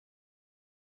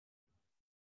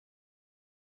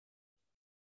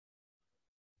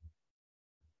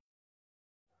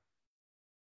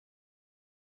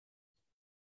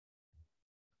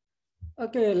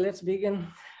Okay, let's begin.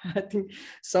 I think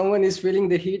someone is feeling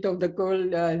the heat of the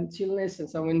cold and chillness, and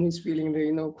someone who's feeling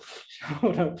the,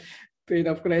 shower of pain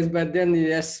of Christ. But then,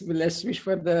 yes, let's wish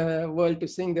for the world to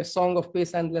sing the song of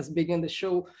peace, and let's begin the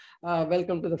show.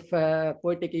 Welcome to the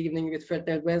poetic evening with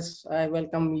Perwaiz. I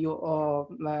welcome you all,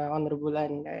 honorable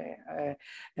and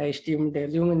esteemed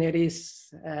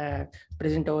luminaries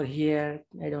present over here.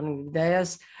 I don't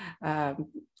dais.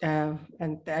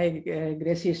 And I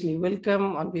graciously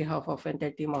welcome on behalf of the entire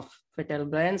team of Fatal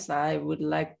Brands. I would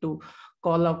like to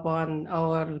call upon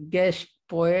our guest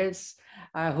poets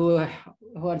who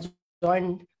are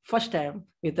joined first time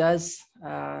with us.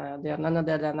 They are none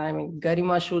other than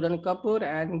Garima Sudan Kapoor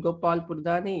and Gopal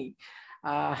Parudhuni.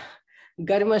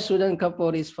 Garima Sudan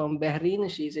Kapoor is from Bahrain.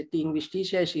 She's a English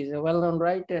teacher. She's a well-known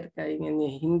writer in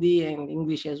Hindi and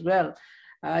English as well.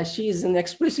 She is an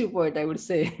expressive poet, I would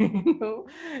say.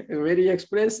 Very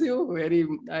expressive, very,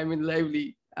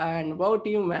 lively. And about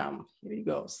you, ma'am? Here he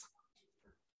goes.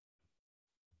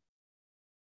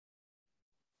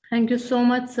 Thank you so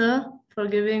much, sir, for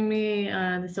giving me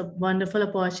this wonderful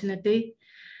opportunity.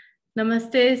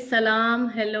 Namaste, salam,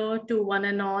 hello to one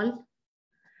and all.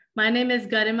 My name is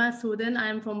Garima Sudan. I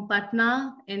am from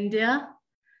Patna, India.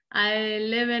 I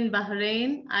live in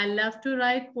Bahrain. I love to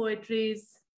write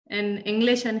poetries in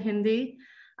English and Hindi.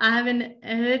 I have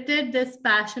inherited this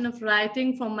passion of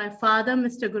writing from my father,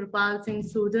 Mr. Gopal Singh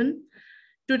Sudan.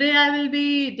 Today I will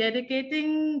be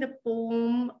dedicating the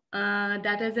poem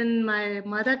that is in my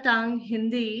mother tongue,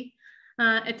 Hindi.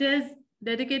 It is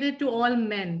dedicated to all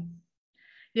men.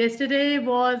 Yesterday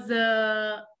was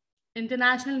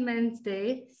International Men's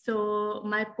Day. So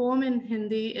my poem in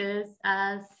Hindi is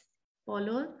as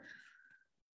follows.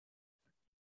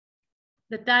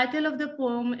 The title of the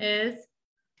poem is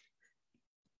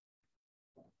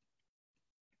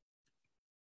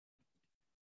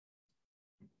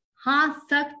हाँ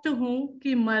सख्त हूं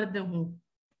कि मर्द हूं,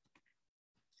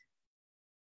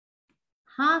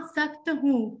 हाँ सख्त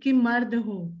हूं कि मर्द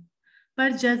हूं,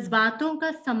 पर जज्बातों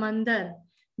का समंदर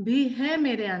भी है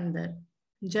मेरे अंदर,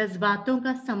 जज्बातों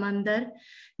का समंदर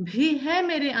भी है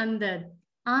मेरे अंदर,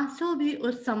 आंसू भी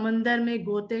उस समंदर में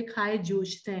गोते खाए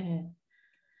जूझते हैं,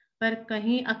 पर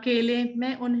कहीं अकेले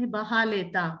मैं उन्हें बहा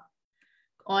लेता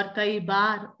और कई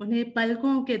बार उन्हें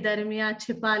पलकों के दरमियां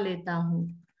छिपा लेता हूं,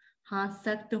 हाँ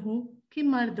सख्त हूं कि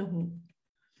मर्द हूं,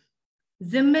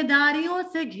 जिम्मेदारियों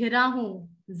से घिरा हूं,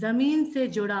 जमीन से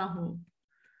जुड़ा हूं,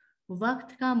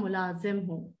 वक्त का मुलाजिम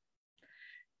हूं,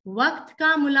 वक्त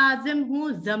का मुलाजिम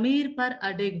हूं, जमीर पर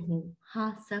अडिग हूं,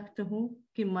 हाँ सख्त हूं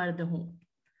कि मर्द हूं,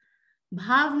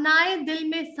 भावनाएं दिल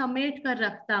में समेट कर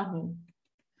रखता हूं,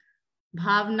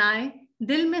 भावनाएं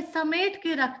दिल में समेट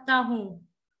के रखता हूं,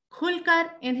 खुलकर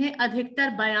इन्हें अधिकतर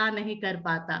बयां नहीं कर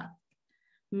पाता,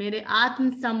 मेरे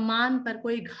आत्मसम्मान पर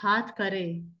कोई घात करे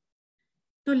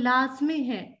तो लाजमी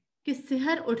है कि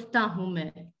सिहर उठता हूं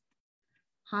मैं,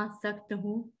 हाँ सख्त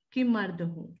हूं कि मर्द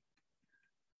हूं,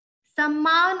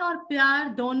 सम्मान और प्यार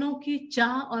दोनों की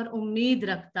चाह और उम्मीद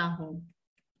रखता हूं,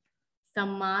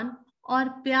 सम्मान और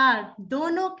प्यार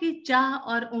दोनों की चाह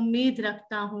और उम्मीद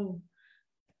रखता हूं,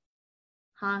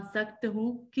 हाँ सख्त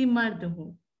हूं कि मर्द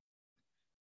हूं,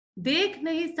 देख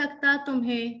नहीं सकता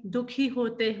तुम्हें दुखी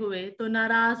होते हुए तो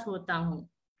नाराज होता हूं,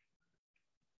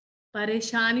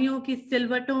 परेशानियों की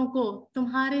सिलवटों को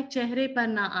तुम्हारे चेहरे पर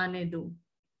ना आने दूं,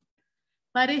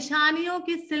 परेशानियों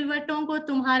की सिलवटों को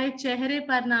तुम्हारे चेहरे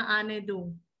पर ना आने दूं,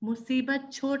 मुसीबत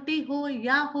छोटी हो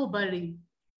या हो बड़ी,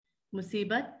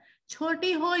 मुसीबत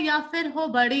छोटी हो या फिर हो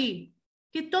बड़ी,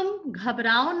 कि तुम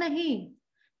घबराओ नहीं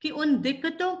कि उन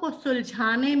दिक्कतों को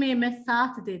सुलझाने में मैं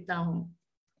साथ देता हूं,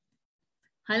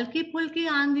 हल्की फुल्की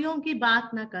आंधियों की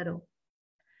बात ना करो,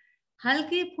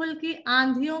 हल्की फुल्की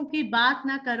आंधियों की बात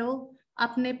ना करो,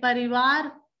 अपने परिवार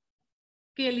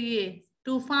के लिए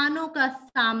तूफानों का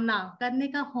सामना करने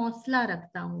का हौसला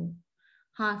रखता हूं,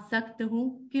 हाँ सख्त हूं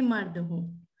कि मर्द हूं,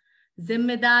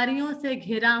 जिम्मेदारियों से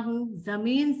घिरा हूं,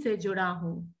 जमीन से जुड़ा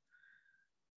हूं,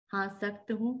 हाँ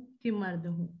सख्त हूं कि मर्द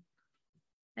हूं।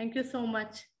 Thank you so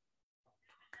much.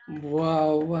 वाह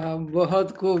वाह,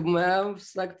 बहुत खूब मैम,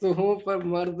 सख्त हूँ पर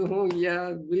मर्द हूँ, या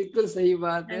बिल्कुल सही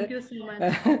बात है। Thank you so much.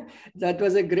 That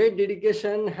was a great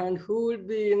dedication, and who would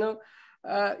be,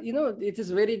 it is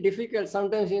very difficult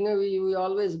sometimes, we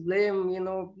always blame,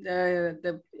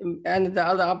 the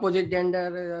other opposite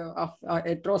gender of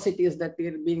atrocities that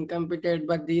are being committed,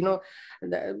 but they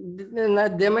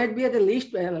might be at the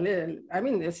least,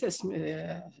 this is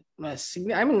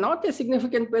not a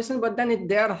significant person, but then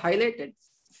they are highlighted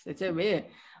such a way.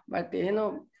 But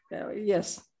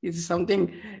yes, it's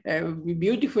something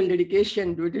beautiful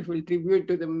dedication, beautiful tribute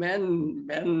to the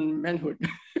manhood.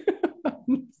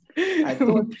 I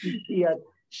thought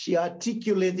she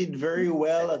articulated very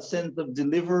well a sense of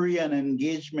delivery and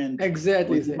engagement.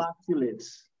 Exactly. Was immaculate.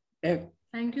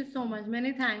 Thank you so much.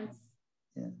 Many thanks.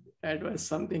 Yeah. That was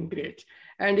something great.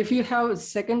 And if you have a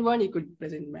second one, you could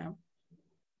present, ma'am.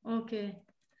 Okay.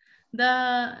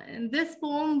 This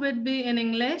poem would be in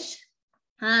English.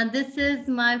 This is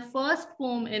my first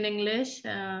poem in English.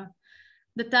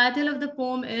 The title of the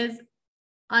poem is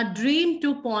A Dream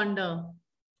to Ponder.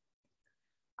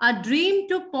 A dream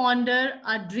to ponder,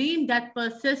 a dream that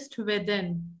persists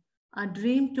within, a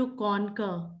dream to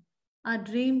conquer, a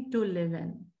dream to live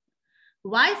in.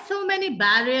 Why so many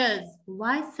barriers?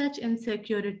 Why such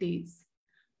insecurities?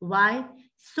 Why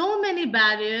so many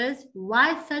barriers?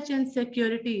 Why such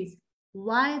insecurities?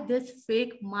 Why this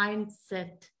fake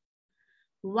mindset?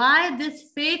 Why this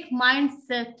fake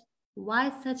mindset?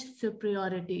 Why such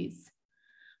superiorities?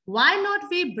 Why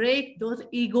not we break those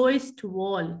egoist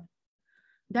wall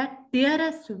that tear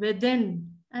us within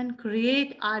and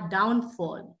create our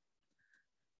downfall?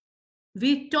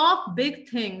 We talk big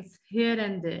things here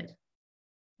and there.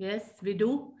 Yes, we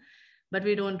do, but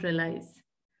we don't realize.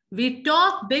 We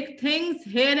talk big things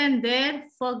here and there,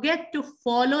 forget to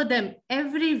follow them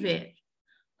everywhere,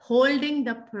 holding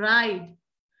the pride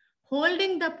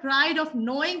of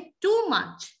knowing too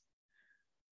much.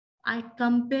 I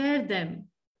compare them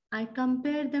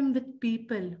with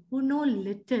people who know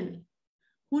little,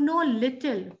 who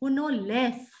know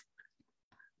less,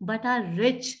 but are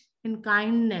rich in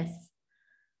kindness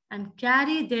and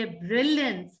carry their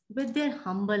brilliance with their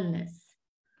humbleness.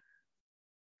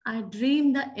 I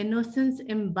dream the innocence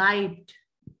imbibed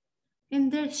in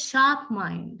their sharp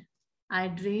mind. I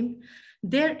dream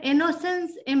their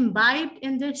innocence imbibed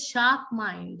in their sharp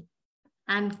mind,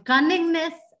 and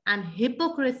cunningness and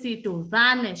hypocrisy to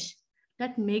vanish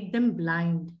that make them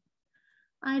blind.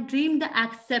 I dream the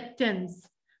acceptance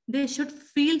they should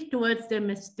feel towards their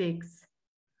mistakes.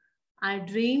 I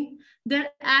dream their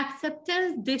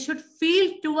acceptance they should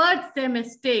feel towards their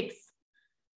mistakes.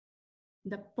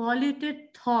 The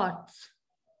polluted thoughts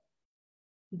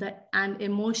and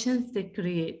emotions they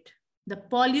create. The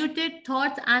polluted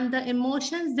thoughts and the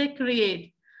emotions they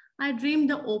create. I dream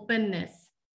the openness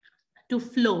to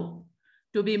flow,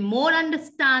 to be more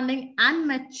understanding and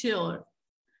mature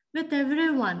with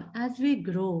everyone as we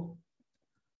grow.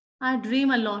 I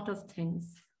dream a lot of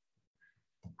things.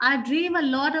 I dream a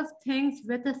lot of things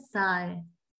with a sigh,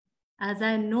 as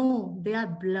I know they are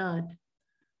blurred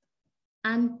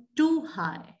and too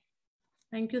high.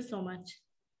 Thank you so much.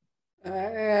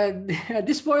 At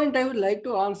this point, I would like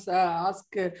to ask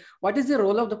what is the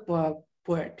role of the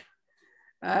poet?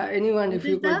 Anyone, if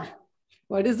you could.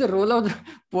 What is the role of the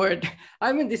poet?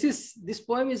 I mean, this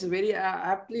poem is very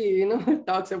aptly,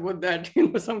 talks about that,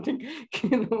 something,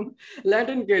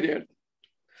 Latin career.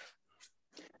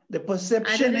 The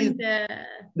perception is,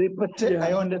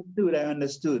 I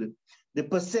understood. The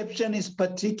perception is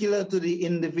particular to the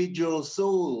individual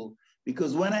soul,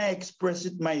 because when I express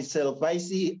it myself, I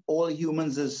see all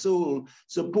humans as soul.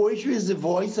 So poetry is the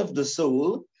voice of the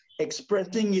soul,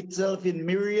 expressing itself in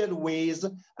myriad ways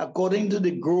according to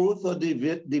the growth or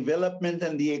the development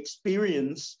and the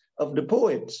experience of the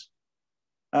poet.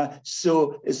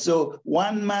 So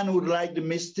one man would like the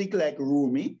mystic like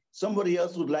Rumi, somebody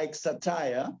else would like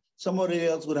satire, somebody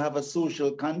else would have a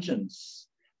social conscience.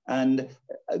 And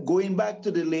going back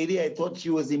to the lady, I thought she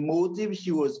was emotive,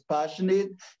 she was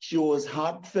passionate, she was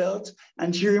heartfelt,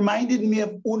 and she reminded me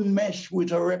of Unmesh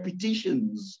with her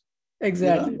repetitions.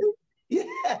 Exactly. Yeah.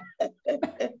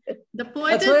 The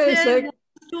poet that's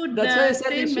why I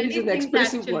said she's an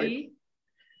expressive poet.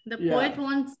 The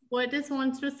poetess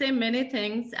wants to say many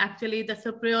things, actually, the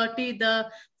superiority, the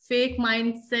fake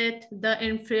mindset, the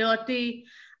inferiority,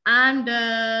 and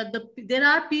there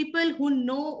are people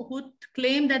who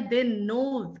claim that they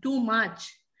know too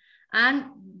much, and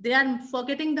they are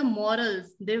forgetting the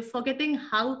morals. They're forgetting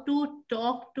how to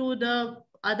talk to the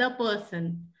other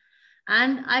person.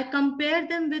 And I compare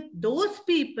them with those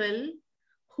people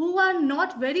who are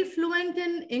not very fluent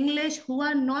in English, who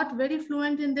are not very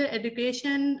fluent in their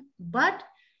education, but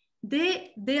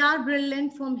they are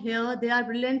brilliant from here, they are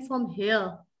brilliant from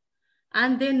here,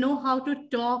 and they know how to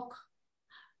talk,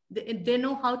 they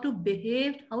know how to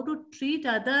behave, how to treat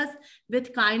others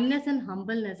with kindness and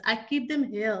humbleness. I keep them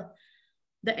here.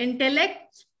 The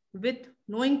intellect with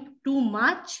knowing too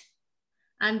much,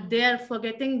 and they are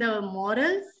forgetting the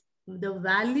morals, the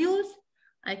values,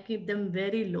 I keep them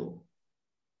very low.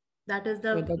 That is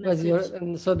the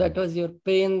message. So that was your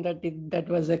pain that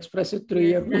was expressed through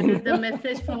your pain. That is the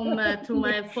message from through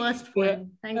my first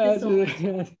poem. Thank you so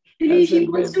much. Really, she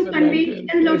wants to convey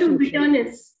a lot of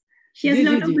bitterness. She has a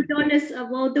lot of bitterness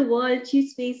about the world.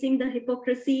 She's facing the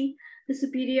hypocrisy, the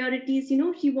superiorities.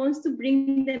 She wants to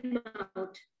bring them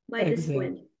out by this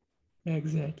poem.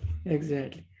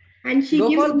 Exactly. And she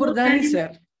Gopal gives Parudhuni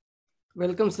sir,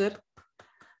 welcome sir.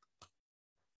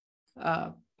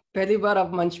 पहली बार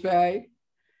आप मंच पे आए.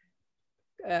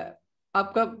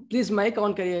 आपका please mic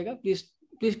on करिएगा.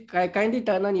 Please kindly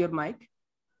turn on your mic.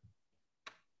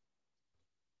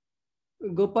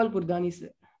 Gopal पुरधानी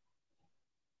sir.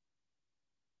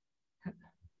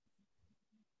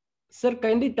 Sir,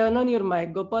 kindly turn on your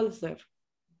mic. Gopal sir.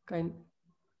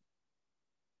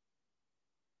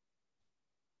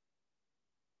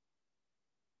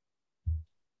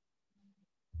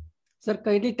 Sir,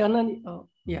 kindly turn on.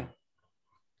 Yeah.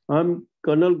 I'm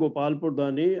Colonel Gopal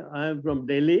Parudhuni. I am from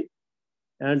Delhi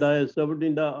and I served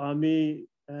in the army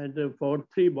and fought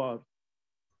 3 wars.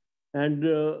 And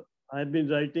I've been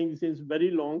writing since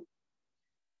very long.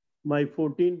 My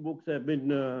 14 books have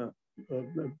been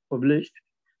published.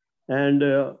 And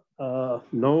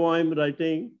now I'm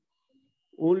writing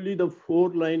only the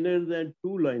 4-liners and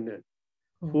 2-liners.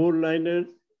 4-liners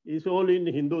is all in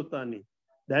Hindustani.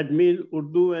 That means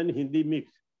Urdu and Hindi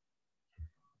mix.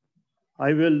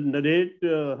 I will narrate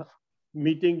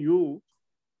meeting you.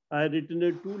 I written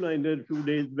a 2-liner 2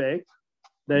 days back.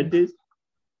 That is,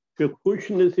 कि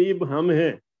खुश नसीब हम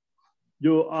हैं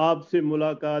जो आपसे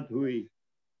मुलाकात हुई,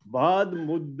 बाद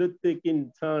मुद्दत एक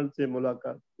इंसान से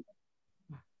मुलाकात.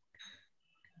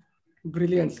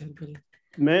 Brilliant, sir. Brilliant.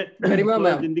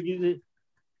 मैं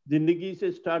जिंदगी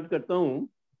से स्टार्ट करता हूँ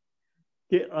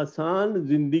कि आसान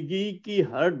जिंदगी की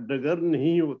हर डगर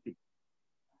नहीं होती.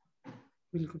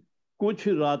 बिल्कुल. कुछ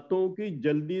रातों की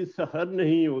जल्दी सहर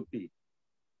नहीं होती.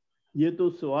 ये तो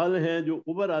सवाल हैं जो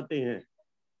उभर आते हैं.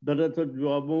 दरअसल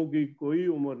जवाबों की कोई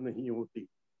उम्र नहीं होती.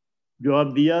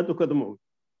 जवाब दिया तो खत्म हो.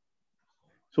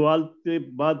 सवाल के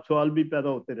बाद सवाल भी पैदा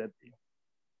होते रहते हैं.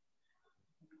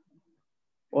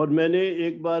 और मैंने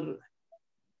एक बार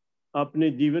अपने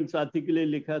जीवन साथी के लिए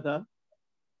लिखा था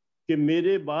कि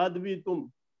मेरे बाद भी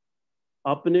तुम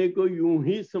अपने को यूं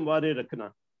ही संवारे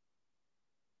रखना.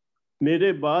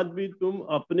 मेरे बाद भी तुम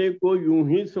अपने को यूं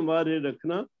ही संवारे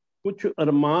रखना. कुछ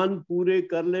अरमान पूरे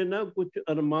कर लेना, कुछ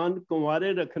अरमान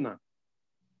कुंवारे रखना.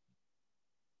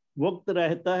 वक्त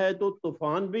रहता है तो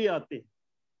तूफान भी आते हैं.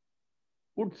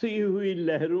 उठती हुई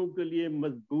लहरों के लिए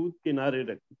मजबूत किनारे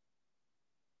रखना.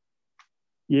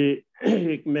 ये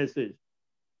एक मैसेज.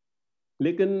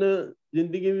 लेकिन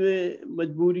जिंदगी में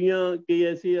मजबूरियां कई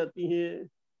ऐसी आती हैं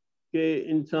कि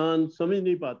इंसान समझ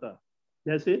नहीं पाता.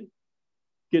 जैसे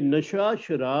कि नशा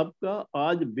शराब का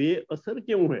आज बेअसर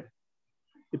क्यों है.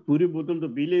 पूरी बोतल तो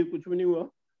पी ले, कुछ भी नहीं हुआ.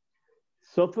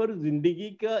 सफर जिंदगी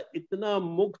का इतना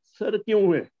मुख्तसर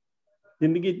क्यों है.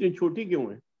 जिंदगी इतनी छोटी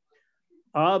क्यों है.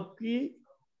 आपकी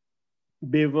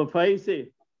बेवफाई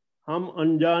से हम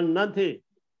अनजान न थे,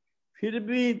 फिर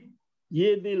भी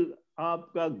ये दिल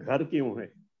आपका घर क्यों है.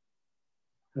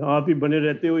 आप ही बने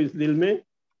रहते हो इस दिल में,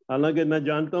 हालांकि मैं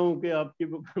जानता हूं कि आपकी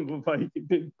वफाई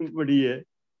कितनी बड़ी है.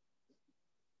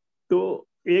 तो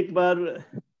एक बार,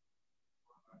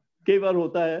 कई बार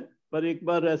होता है, पर एक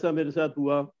बार ऐसा मेरे साथ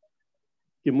हुआ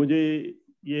कि मुझे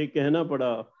ये कहना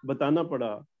पड़ा, बताना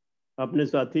पड़ा अपने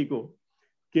साथी को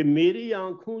कि मेरी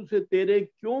आंखों से तेरे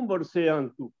क्यों बरसे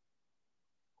आंसू.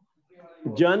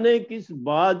 जाने किस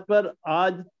बात पर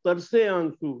आज तरसे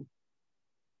आंसू.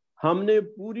 हमने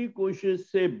पूरी कोशिश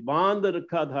से बांध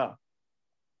रखा था,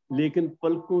 लेकिन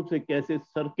पलकों से कैसे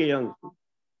सर के आंसू.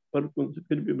 पलकों से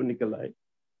फिर भी निकल आए.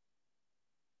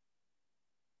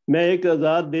 मैं एक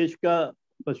आजाद देश का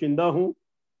बशिंदा हूं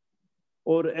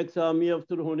और एक्स आर्मी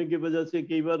अफसर होने की वजह से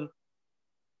कई बार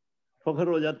फख्र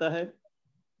हो जाता है.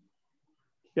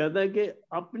 कहता है कि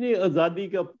अपनी आजादी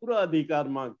का पूरा अधिकार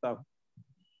मांगता हूं.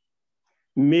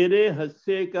 मेरे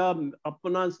हिस्से का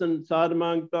अपना संसार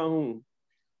मांगता हूं.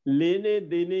 लेने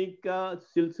देने का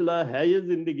सिलसिला है ये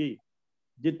जिंदगी.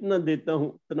 जितना देता हूं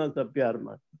उतना सा प्यार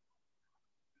मांगता हूं.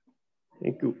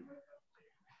 Thank you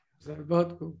sir.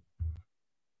 बहुत खूब.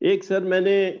 एक सर,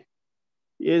 मैंने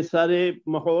ये सारे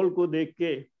माहौल को देख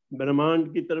के,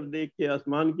 ब्रह्मांड की तरफ देख के,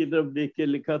 आसमान की तरफ देख के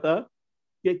लिखा था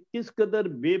कि किस कदर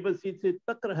बेबसी से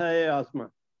तक रहा है आसमान.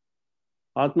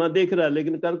 आसमान देख रहा है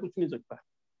लेकिन कर कुछ नहीं सकता.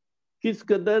 किस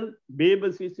कदर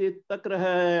बेबसी से तक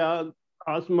रहा है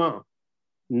आसमान.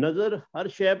 नजर हर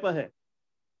शय पर है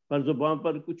पर जुबान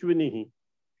पर कुछ भी नहीं.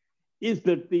 इस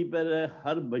धरती पर है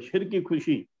हर बशर की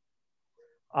खुशी.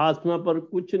 आसमान पर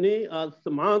कुछ नहीं,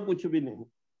 आसमां कुछ भी नहीं.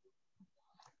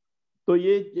 तो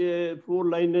ये 4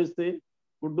 लाइनर्स थे.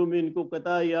 उर्दू में इनको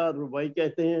कता या रुबाई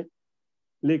कहते हैं.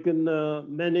 लेकिन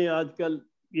मैंने आजकल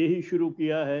यही शुरू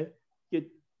किया है कि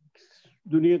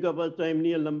दुनिया का पास टाइम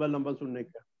नहीं है लंबा लंबा सुनने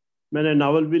का। मैंने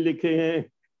नावल भी लिखे हैं,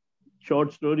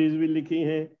 शॉर्ट स्टोरीज भी लिखी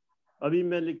हैं। अभी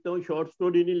मैं लिखता हूँ, शॉर्ट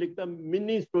स्टोरी नहीं लिखता,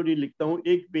 मिनी स्टोरी लिखता हूँ,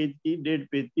 1 पेज की, 1.5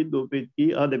 पेज की, 2 पेज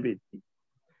की, आधे पेज की,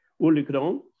 वो लिख रहा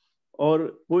हूँ। और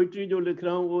पोइट्री जो लिख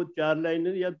रहा हूँ वो 4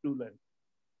 लाइनर या 2 लाइन।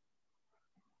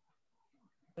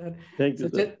 Thank you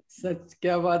sir. सच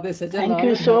क्या बात है, सच। Thank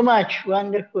you so much.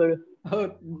 Wonderful. Oh,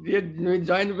 we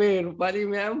joined by Roopali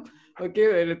ma'am.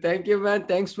 Okay, thank you, man.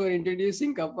 Thanks for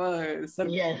introducing Kappa, sir,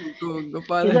 Yes. to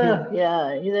Gopal.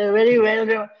 He's a very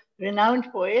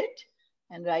well-renowned poet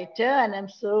and writer, and I'm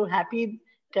so happy,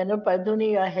 Gopal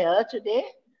Parudhuni, you are here today.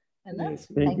 Yes.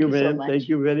 Thank you, so ma'am. much. Thank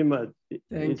you very much.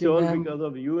 Thank it's you, all ma'am. because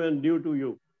of you and due to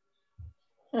you.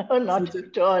 Oh, not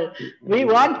at all. We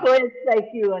want poets like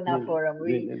you on our forum.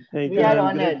 We are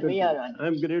honored. We are honored.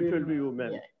 I'm grateful to you,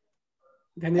 ma'am.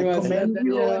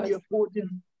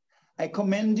 I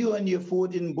commend you on your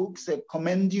 14 books. I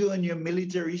commend you on your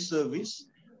military service.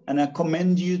 And I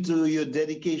commend you to your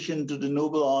dedication to the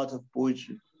noble art of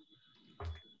poetry.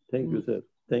 Thank you, sir.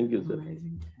 Thank you, sir.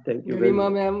 Amazing. Thank you very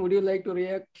much. Ma'am, would you like to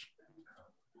react?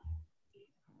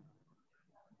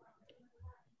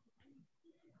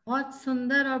 बहुत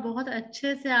सुंदर और बहुत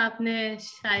अच्छे से आपने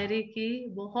शायरी की,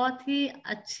 बहुत ही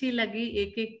अच्छी लगी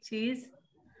एक एक चीज।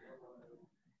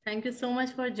 Thank you so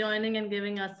much for joining and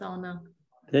giving us honor.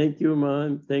 Thank you,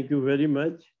 ma'am. Thank you very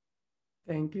much.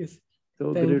 Thank you.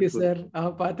 So Thank grateful. you, sir.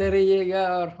 आप आते रहिएगा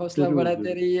और हौसला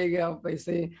बढ़ाते रहिएगा आप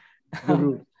ऐसे।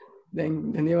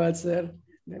 धन्यवाद सर,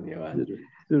 धन्यवाद।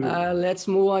 Let's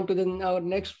move on to our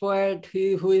next poet,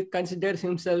 who considers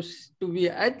himself to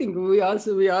be, I think we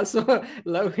also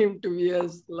love him to be a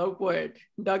love poet,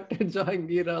 Dr.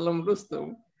 Jahangir Alam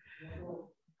Rustam.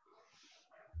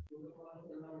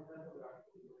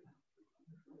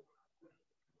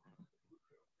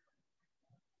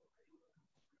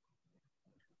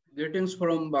 Greetings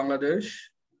from Bangladesh.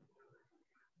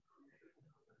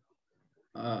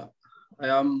 I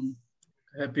am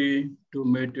happy to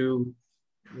meet you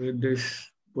with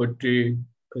this poetry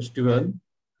festival.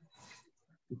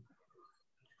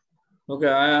 Okay,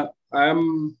 I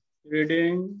am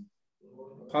reading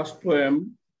first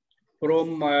poem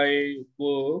from my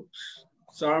books,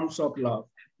 Charms of Love.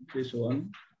 This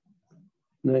one.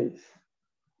 Nice.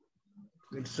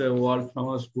 It's a world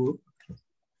famous book.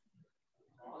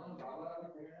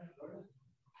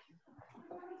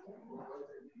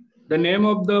 The name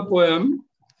of the poem,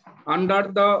 Under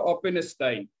the Open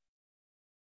Sky.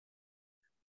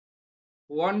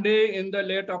 One day in the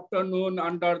late afternoon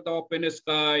under the open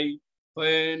sky,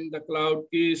 when the cloud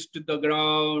kissed the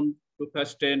ground to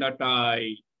fasten a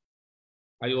tie,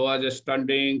 I was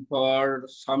standing for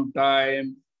some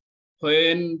time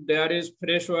when there is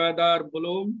fresh weather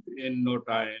bloomed in no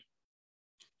time.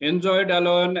 Enjoyed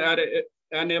alone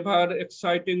an ever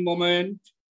exciting moment,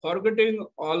 forgetting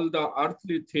all the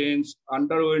earthly things,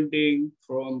 underwhelming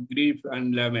from grief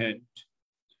and lament.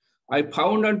 I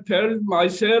found and felt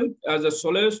myself as a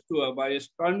solace to a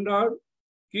bystander,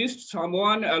 kissed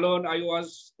someone alone I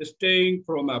was staying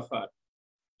from afar.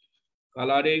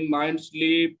 Coloring mind's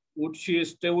sleep, would she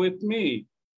stay with me?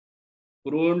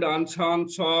 Crooned unsung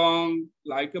song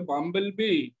like a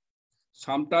bumblebee,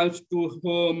 sometimes to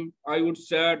whom I would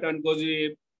chat and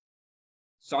gossip,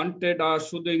 chanted a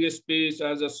soothing speech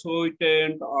as a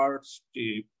sweetened earth's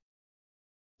deep.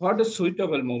 What a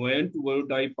suitable moment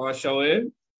would I pass away,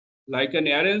 like an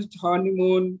arranged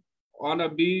honeymoon on a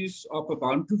beach of a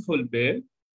bountiful bay.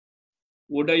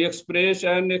 Would I express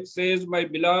and exchange my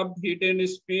beloved hidden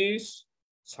speech?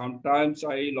 Sometimes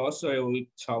I lost away with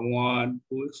someone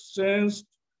who exchanged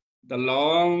the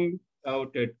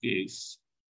long-awaited kiss.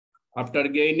 After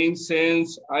gaining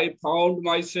sense, I found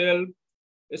myself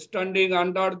standing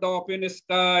under the open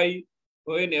sky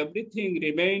when everything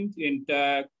remained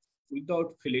intact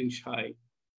without feeling shy.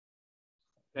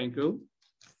 Thank you.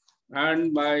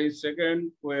 And my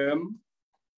second poem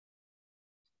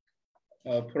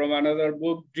from another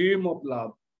book, Dream of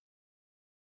Love.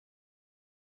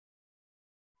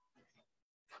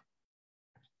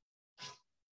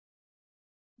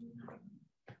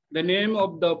 The name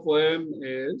of the poem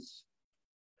is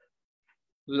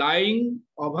Lying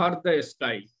Over the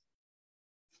Sky.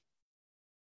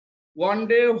 One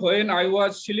day when I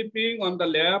was sleeping on the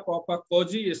lap of a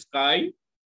cozy sky,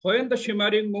 when the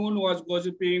shimmering moon was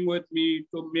gossiping with me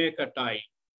to make a tie,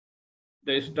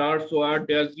 the stars were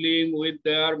dazzling with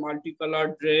their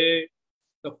multicolored ray.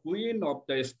 The queen of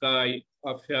the sky,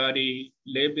 a fairy,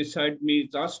 lay beside me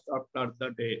just after the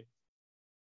day.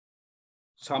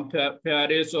 Some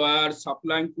fairies were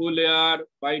supplying cool air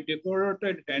by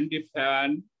decorated handy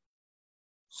fan.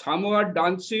 Some were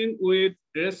dancing with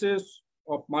dresses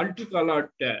of multicolored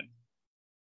tan.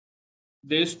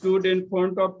 They stood in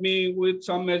front of me with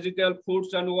some magical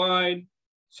fruits and wine,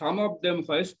 some of them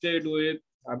feasted with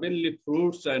heavenly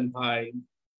fruits and wine.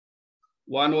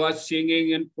 One was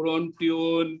singing in prone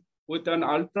tune with an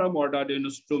ultra-modern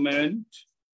instrument,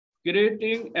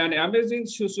 creating an amazing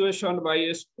situation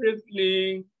by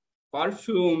sprinkling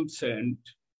perfume scent.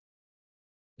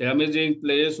 The amazing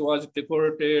place was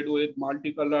decorated with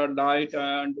multicolored light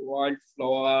and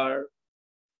wildflower.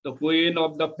 The queen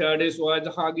of the fairies was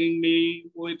hugging me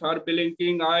with her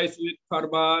blinking eyes with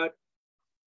fervor.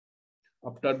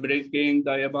 After breaking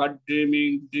the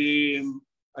ever-dreaming dream,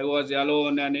 I was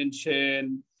alone and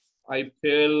insane. I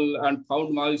fell and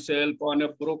found myself on a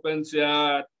broken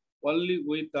chair, only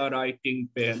with a writing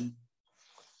pen.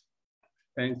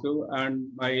 Thank you. And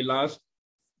my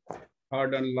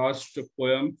third and last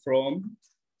poem from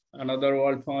another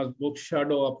world famous book,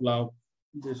 Shadow of Love.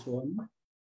 This one.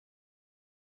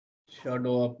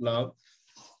 Shadow of Love.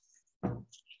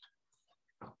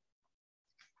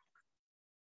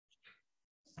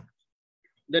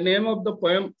 The name of the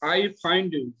poem, I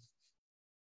Find You.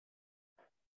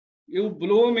 You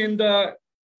bloom in the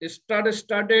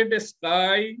star-studded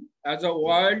sky as a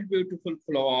wild, beautiful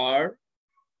flower.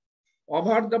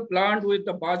 Over the plant with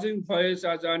a buzzing voice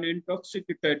as an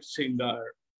intoxicated singer.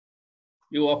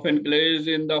 You often glaze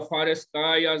in the far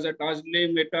sky as a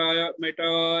dazzling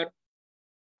meteor.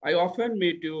 I often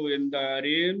meet you in the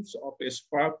rims of a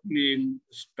sparkling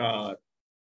star.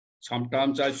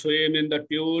 Sometimes I swim in the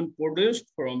tune produced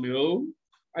from you.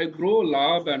 I grow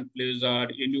love and pleasure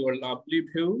in your lovely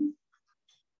view.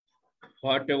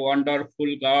 What a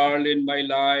wonderful girl in my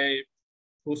life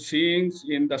who sings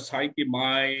in the psyche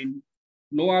mind.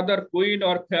 No other queen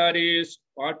or fairies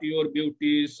but your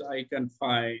beauties I can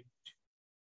find.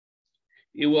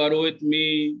 You are with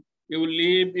me, you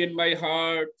live in my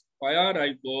heart where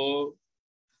I go.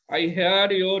 I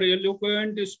hear your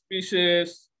eloquent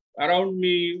speeches around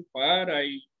me where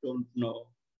I don't know.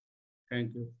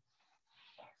 Thank you.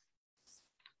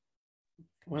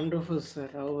 Wonderful, sir.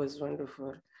 Always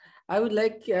wonderful. I would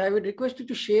request you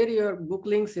to share your book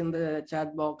links in the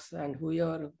chat box, and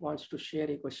whoever wants to share,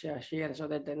 you could share so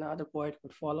that another poet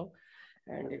could follow.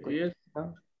 And you could,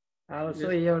 also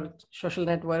your social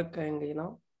network and,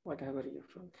 whatever you're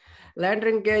from.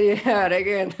 Lantern Carrier,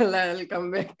 again, I'll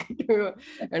come back to you.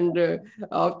 And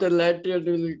after Lantern,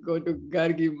 we'll go to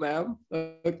Gargi, ma'am.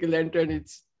 Okay, Lantern,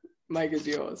 mic is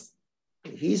yours.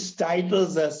 His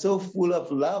titles are so full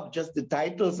of love, just the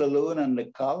titles alone and the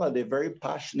color, they're very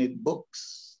passionate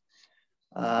books.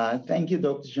 Thank you,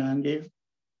 Dr. Jahangir.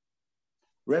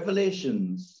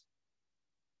 Revelations.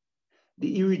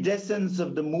 The iridescence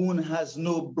of the moon has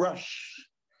no brush,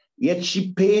 yet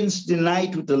she paints the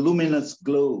night with a luminous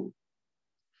glow.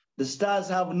 The stars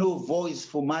have no voice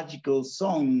for magical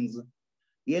songs,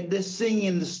 yet they sing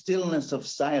in the stillness of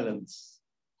silence.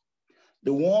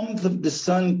 The warmth of the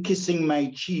sun kissing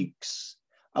my cheeks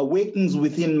awakens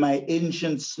within my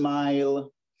ancient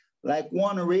smile, like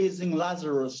one raising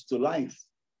Lazarus to life.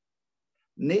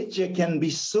 Nature can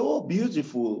be so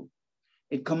beautiful.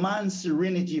 It commands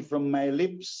serenity from my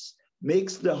lips,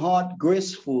 makes the heart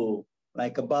graceful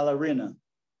like a ballerina.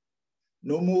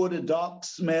 No more the dark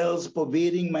smells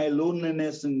pervading my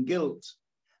loneliness and guilt.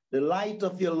 The light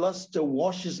of your luster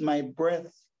washes my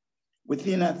breath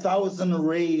within 1,000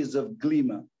 rays of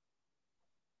glimmer.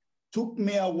 Took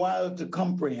me a while to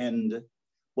comprehend,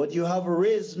 but you have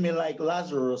raised me like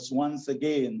Lazarus once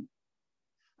again.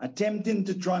 Attempting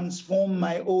to transform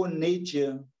my own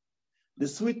nature, the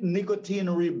sweet nicotine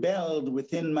rebelled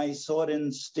within my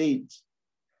sodden state.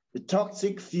 The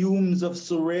toxic fumes of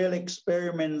surreal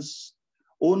experiments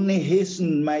only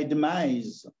hastened my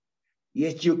demise,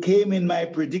 yet you came in my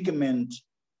predicament,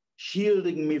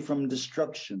 shielding me from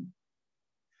destruction.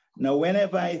 Now,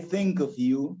 whenever I think of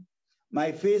you,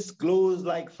 my face glows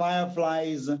like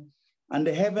fireflies and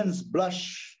the heavens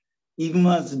blush, even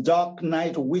as the dark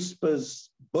night whispers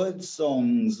bird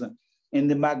songs in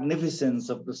the magnificence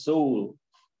of the soul.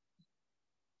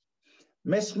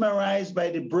 Mesmerized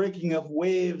by the breaking of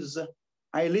waves,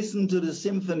 I listen to the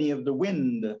symphony of the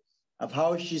wind, of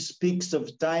how she speaks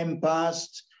of time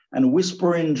past and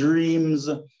whispering dreams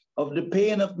of the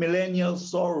pain of millennial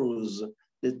sorrows,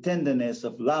 the tenderness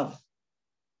of love.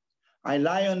 I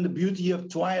lie on the beauty of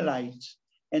twilight,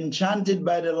 enchanted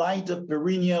by the light of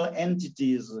perennial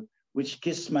entities which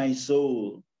kiss my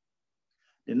soul.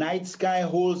 The night sky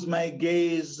holds my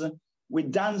gaze. We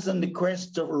dance on the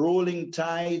crest of rolling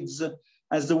tides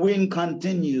as the wind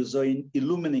continues or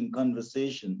illumining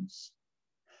conversations.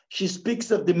 She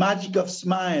speaks of the magic of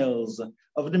smiles,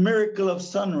 of the miracle of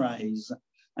sunrise,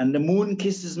 and the moon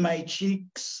kisses my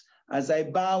cheeks as I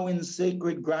bow in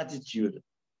sacred gratitude.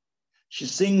 She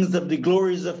sings of the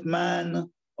glories of man,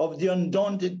 of the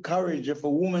undaunted courage of a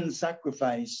woman's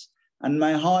sacrifice, and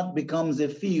my heart becomes a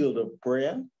field of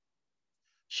prayer.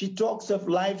 She talks of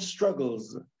life's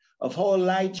struggles, of how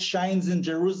light shines in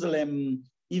Jerusalem,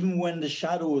 even when the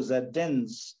shadows are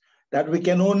dense, that we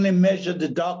can only measure the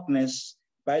darkness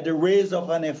by the rays of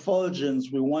an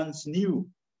effulgence we once knew.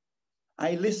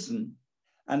 I listen,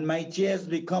 and my tears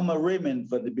become a raiment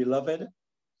for the beloved.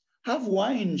 Have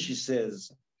wine, she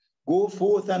says. Go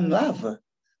forth and love,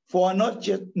 for are not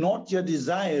your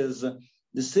desires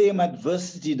the same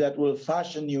adversity that will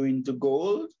fashion you into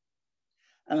gold?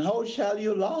 And how shall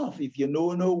you laugh if you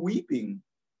know no weeping?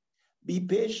 Be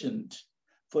patient,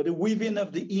 for the weaving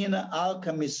of the inner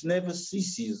alchemist never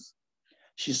ceases.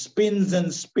 She spins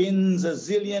and spins a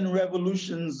zillion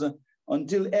revolutions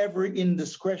until every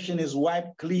indiscretion is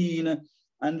wiped clean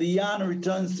and the yarn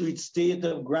returns to its state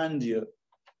of grandeur.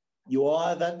 You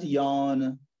are that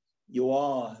yarn, you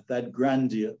are that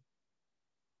grandeur.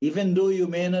 Even though you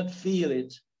may not feel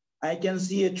it, I can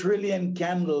see 1 trillion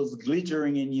candles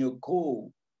glittering in your core.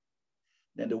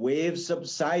 Then the waves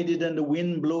subsided and the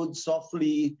wind blowed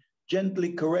softly,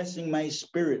 gently caressing my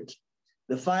spirit.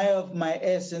 The fire of my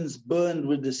essence burned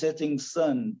with the setting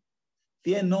sun.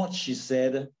 Fear not, she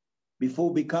said,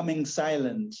 before becoming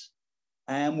silent.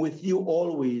 I am with you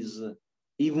always,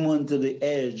 even unto the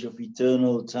edge of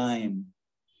eternal time.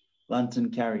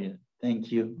 Lantern Carrier,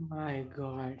 thank you. My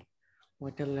God,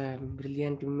 what a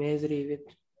brilliant imagery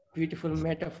with beautiful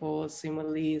metaphors,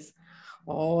 similes,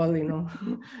 all, you know.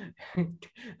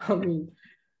 I mean,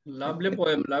 lovely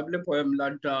poem,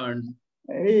 Lantern.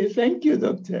 Hey, thank you,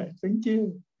 Doctor. Thank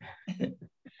you.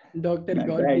 Dr.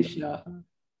 Gaur. Thank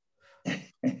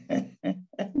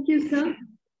you, sir.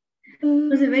 It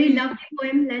was a very lovely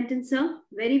poem, Lantern, sir.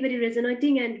 Very, very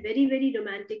resonating and very, very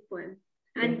romantic poem.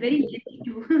 And very lengthy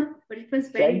too. But it was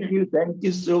very nice. Thank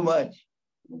you so much.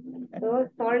 Those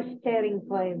soul-stirring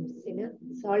poems, you know,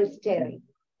 soul-stirring.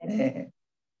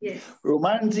 Yes.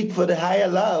 Romantic for the higher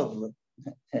love.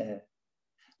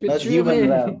 Not human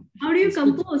love. How do you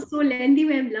compose so lengthy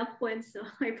love poems, sir?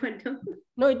 I wonder.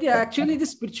 No, it actually the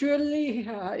spiritually,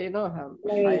 you know,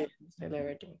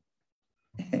 elevating.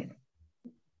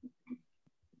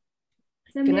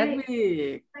 So Can that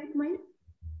be? Mine?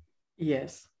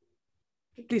 Yes.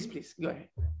 Please, go ahead.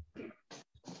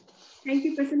 Thank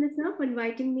you, Prasanna sir, for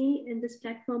inviting me in this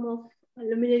platform of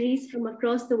luminaries from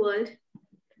across the world.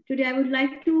 Today, I would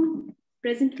like to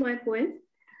present my poem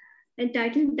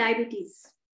entitled Diabetes.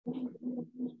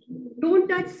 Don't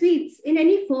touch sweets in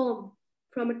any form,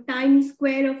 from a tiny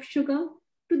square of sugar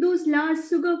to those large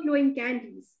sugar-flowing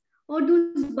candies or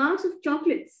those bars of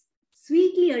chocolates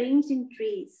sweetly arranged in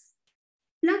trays.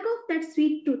 Pluck off that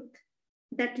sweet tooth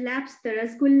that laps the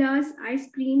rasgullas, ice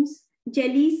creams,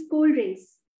 jellies, cold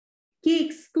drinks,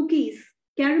 cakes, cookies,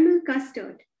 caramel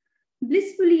custard,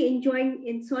 blissfully enjoying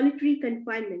in solitary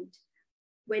confinement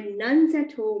when none's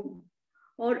at home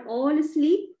or all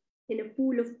asleep in a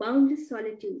pool of boundless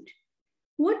solitude.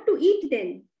 What to eat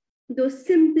then? Those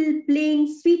simple, plain,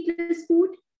 sweetless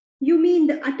food? You mean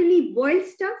the utterly boiled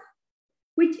stuff,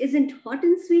 which isn't hot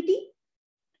and sweety?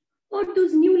 Or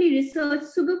those newly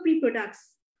researched sugar-free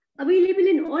products available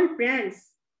in all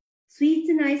brands, sweets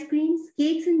and ice creams,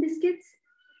 cakes and biscuits?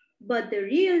 But the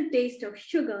real taste of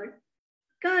sugar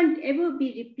can't ever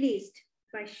be replaced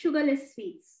by sugarless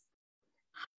sweets.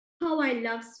 How I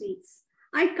love sweets.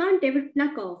 I can't ever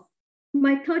pluck off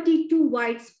my 32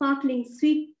 wide sparkling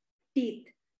sweet teeth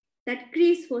that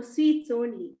craves for sweets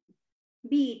only,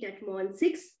 be it at morn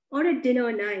 6 or at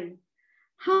dinner 9.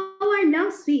 How I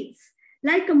love sweets.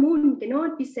 Like a moon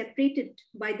cannot be separated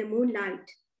by the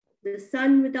moonlight, the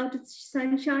sun without its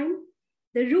sunshine,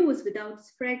 the rose without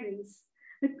its fragrance,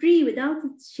 a tree without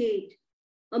its shade,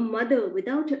 a mother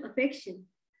without her affection.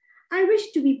 I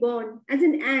wish to be born as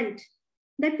an ant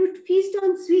that would feast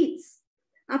on sweets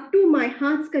up to my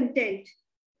heart's content,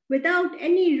 without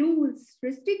any rules,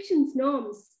 restrictions,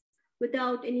 norms,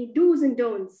 without any do's and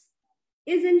don'ts.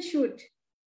 Is and should.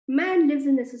 Man lives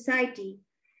in a society,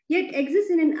 yet exists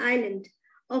in an island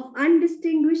of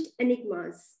undistinguished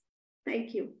enigmas.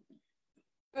 Thank you.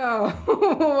 Oh,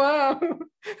 wow.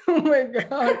 Oh my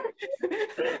God.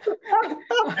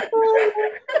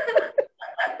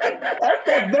 That's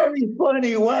a very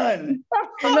funny one.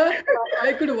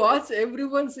 I could watch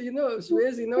everyone's, face,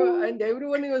 and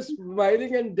everyone was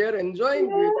smiling and they're enjoying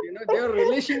it, they're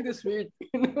relishing the sweet,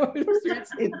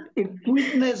 It's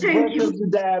sweetness versus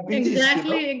diabetes.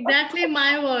 Exactly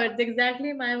my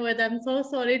words. I'm so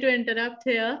sorry to interrupt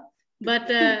here. but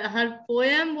her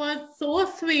poem was so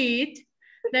sweet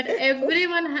that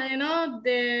everyone,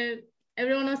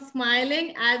 everyone was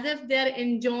smiling as if they are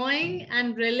enjoying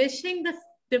and relishing the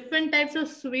different types of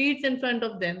sweets in front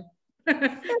of them.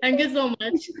 Thank you so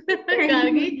much,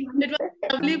 Gargi. It was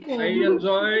a lovely poem. I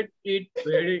enjoyed it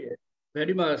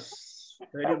very much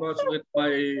with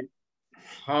my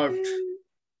heart.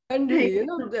 And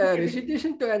the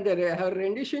recitation to and her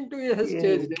rendition to it has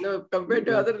changed, compared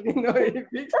to other,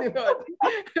 weeks,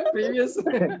 previous.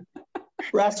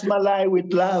 Rasmalai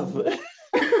with love.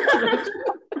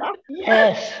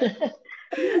 Yes.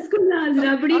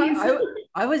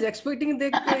 I was expecting the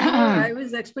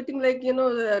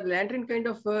lantern kind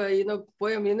of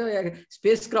poem,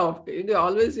 spacecraft,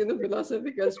 always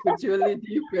philosophical, spiritually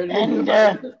deep. And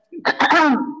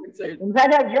in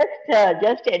fact, I've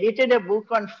just edited a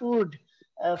book on food,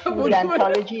 food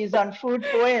anthologies on food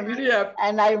poems,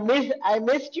 and I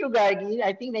missed you, Gargi.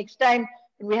 I think next time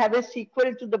when we have a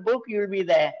sequel to the book, you'll be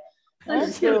there.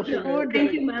 So food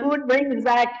brings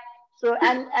back. So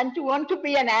and to want to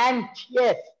be an ant,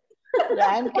 yes, the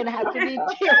ant can have to be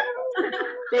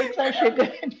take some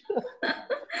sugar.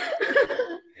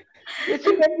 You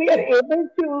see, when we are able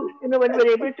to, when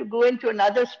we're able to go into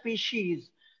another species,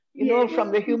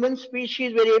 from the human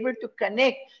species, we're able to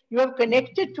connect. You have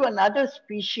connected to another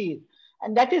species,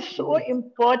 and that is so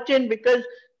important because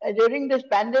during this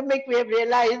pandemic, we have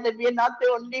realized that we are not the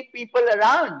only people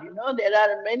around. There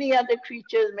are many other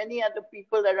creatures, many other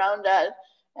people around us.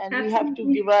 And we have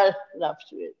to give our love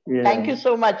to it. Yeah. Thank you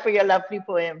so much for your lovely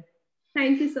poem.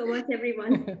 Thank you so much,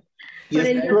 everyone. Yes,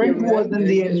 it wasn't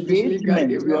the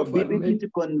engagement, your ability to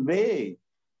convey.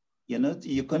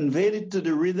 You conveyed it to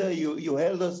the reader. You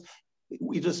held us.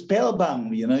 It was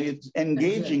spellbound. It's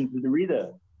engaging to the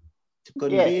reader to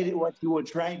convey what you were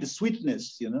trying, the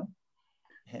sweetness.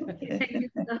 Okay, thank you,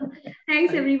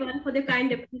 thanks everyone for the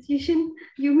kind appreciation.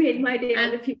 You made my day.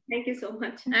 Thank you so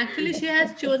much. Actually, she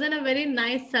has chosen a very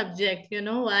nice subject. You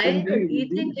know why?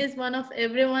 Eating is one of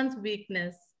everyone's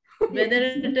weakness, whether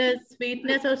it is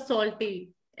sweetness or salty.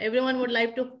 Everyone would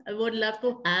love to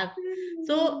have.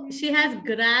 So she has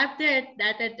grabbed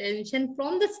that attention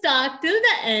from the start till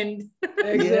the end.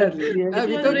 Exactly. It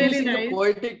was really nice.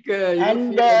 Poetic,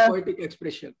 poetic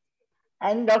expression.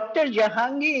 And Dr.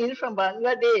 Jahangir from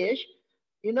Bangladesh,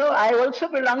 I also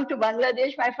belong to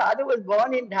Bangladesh. My father was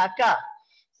born in Dhaka.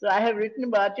 So I have written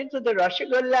about it. So the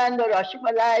Rasgulla and the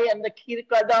Rasmalai and the Kheer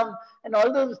Kadam and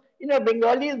all those,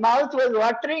 Bengali's mouth was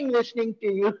watering listening to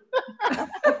you.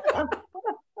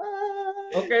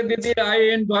 Okay, Didi, I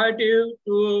invite you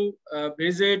to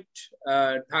visit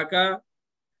Dhaka.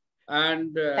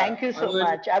 And thank you so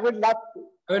much. I would love to.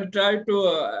 I will try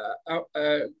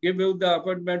to give you the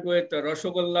appointment with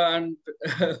Rasgulla and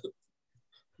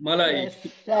Malai. Yes,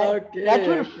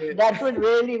 that would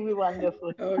really be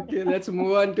wonderful. Okay, let's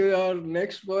move on to our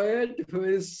next poet, who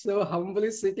is so humbly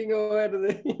sitting over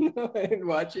there, and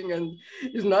watching, and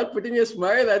he's not putting a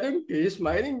smile. I think he's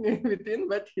smiling within,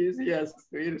 but he's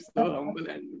so humble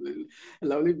and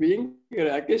lovely being.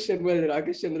 Rakesh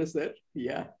Chandra, sir.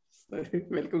 Yeah,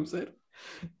 welcome, sir.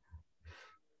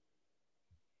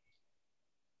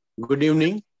 Good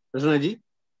evening, Prasanna ji.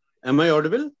 Am I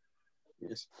audible?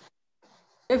 Yes.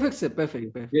 Perfect, sir.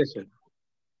 Perfect. Yes, sir.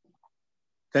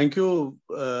 Thank you.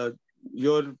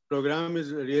 Your program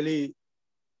is really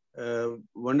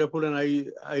wonderful, and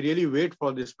I really wait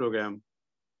for this program.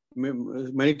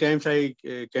 Many times I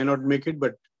cannot make it,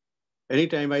 but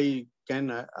anytime I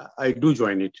can, I do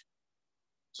join it.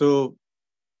 So,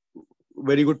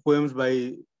 very good poems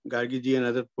by Gargi ji and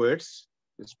other poets,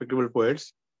 respectable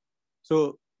poets.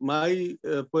 So, my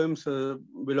poems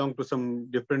belong to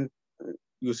some different,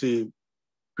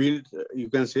 field, you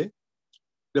can say.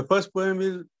 The first poem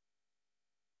is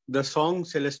The Song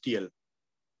Celestial.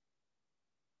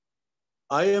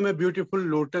 I am a beautiful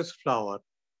lotus flower,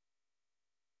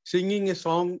 singing a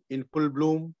song in full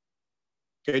bloom.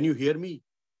 Can you hear me?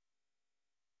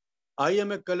 I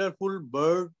am a colorful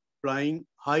bird flying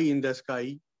high in the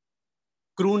sky,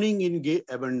 crooning in gay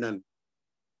abandon.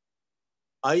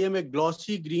 I am a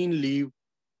glossy green leaf,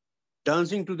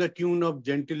 dancing to the tune of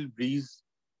gentle breeze.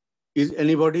 Is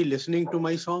anybody listening to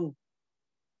my song?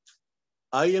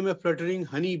 I am a fluttering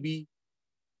honeybee,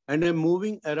 and I'm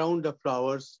moving around the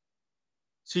flowers,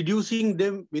 seducing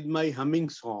them with my humming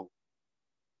song.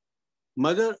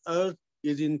 Mother Earth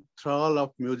is in thrall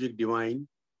of music divine,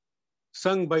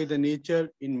 sung by the nature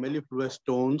in mellifluous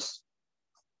tones.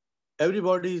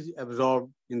 Everybody is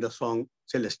absorbed in the song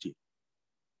Celestial.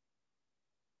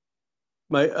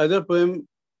 My other poem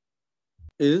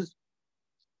is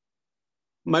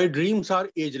My Dreams Are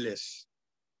Ageless.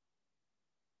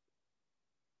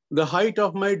 The height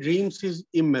of my dreams is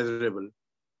immeasurable,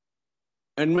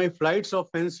 and my flights of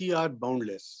fancy are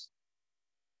boundless.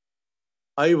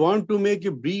 I want to make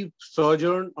a brief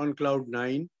sojourn on cloud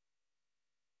 9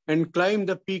 and climb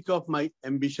the peak of my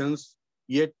ambitions,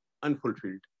 yet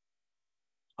unfulfilled.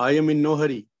 I am in no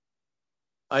hurry.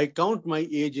 I count my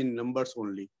age in numbers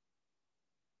only.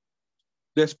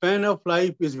 The span of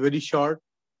life is very short,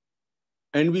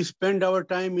 and we spend our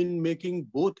time in making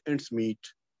both ends meet.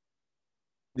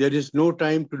 There is no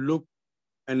time to look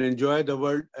and enjoy the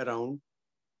world around,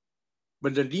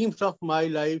 but the dreams of my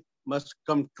life must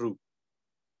come true.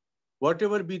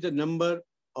 Whatever be the number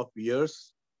of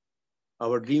years,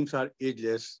 our dreams are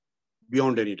ageless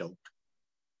beyond any doubt.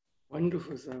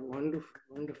 Wonderful, sir. Wonderful,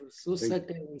 wonderful. So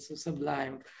subtle and so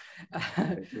sublime.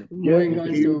 Moving on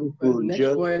to next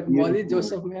poet, Molly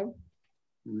Joseph, ma'am.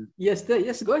 Yes,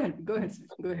 yes, go ahead. Go ahead, sir.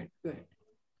 Go ahead. Go ahead.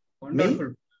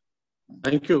 Wonderful.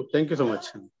 Thank you. Thank you so much.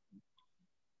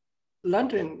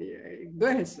 Lantern, go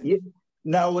ahead, sir. Yeah.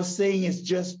 Now, I was saying it's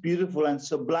just beautiful, and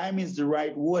sublime is the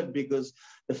right word, because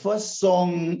the first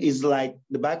song is like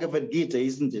the Bhagavad Gita,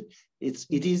 isn't it?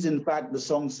 It is in fact the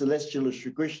song Celestial of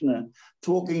Shri Krishna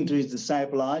talking to his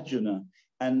disciple Arjuna,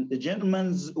 and the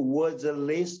gentleman's words are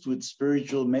laced with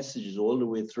spiritual messages all the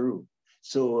way through.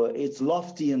 So it's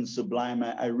lofty and sublime.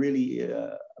 I really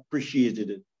appreciated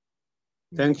it.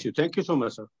 Thank you. Thank you so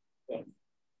much, sir.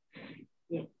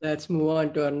 Let's move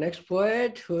on to our next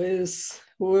poet,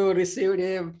 who received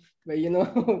a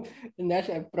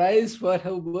national prize for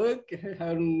her work.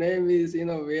 Her name is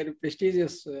very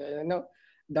prestigious.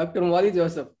 Dr. Molly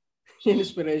Joseph,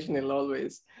 inspirational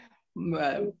always.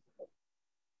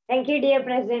 Thank you, dear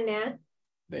Prasanna.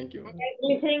 Thank you.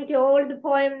 Listening to all the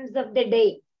poems of the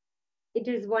day, it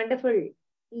was wonderful.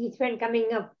 Each one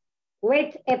coming up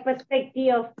with a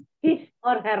perspective of his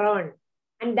or her own.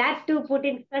 And that too put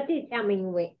in such a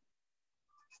charming way.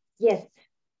 Yes.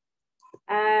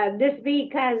 This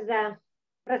week, as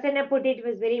Prasanna put it,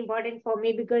 was very important for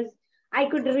me because I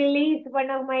could release one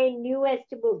of my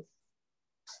newest books.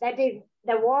 That is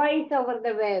The Voice Over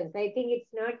the Waves. I think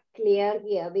it's not clear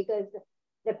here because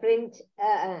the print,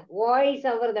 Voice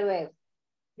Over the Waves.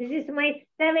 This is my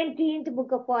 17th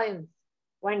book of poems.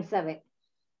 17.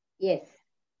 Yes.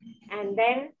 And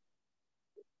then,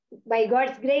 by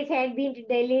God's grace, I had been to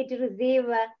Delhi to receive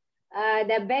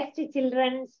the best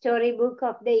children's storybook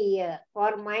of the year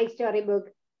for my storybook,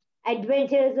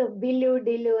 Adventures of Billu,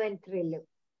 Dillu and Trillu.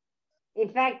 In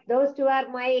fact, those two are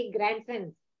my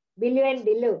grandsons, Billu and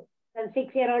Dillu, some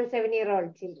 6-year-old,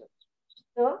 7-year-old children.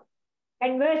 So,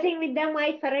 conversing with them,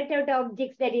 I ferret out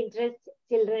objects that interest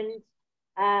children's,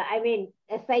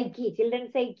 psyche,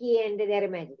 children's psyche and their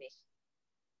imagination.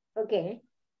 Okay.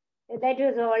 That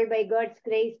was all. By God's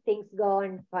grace, things go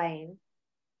on fine.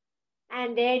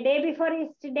 And the day before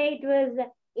yesterday, it was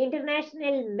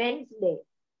International Men's Day.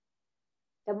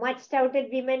 The much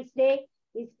touted Women's Day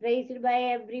is praised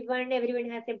by everyone. Everyone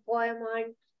has a poem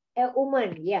on a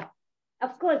woman. Yeah.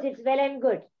 Of course, it's well and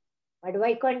good. But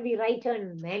why can't we write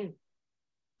on men?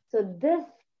 So this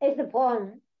is the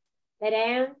poem that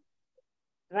I am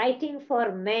writing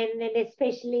for men, and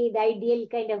especially the ideal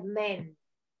kind of men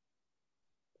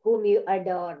whom you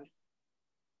adore.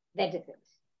 That is it.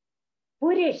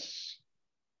 Purish.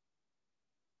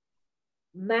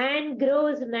 Man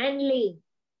grows manly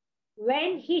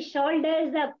when he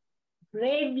shoulders up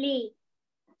bravely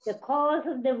the cause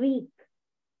of the weak,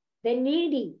 the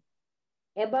needy.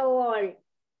 Above all,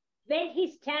 when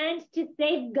he stands to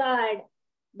safeguard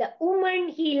the woman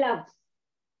he loves,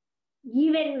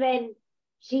 even when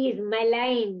she is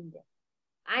maligned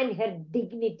and her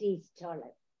dignity is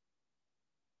stolen.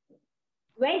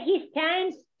 When he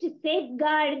stands to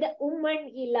safeguard the woman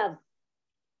he loves,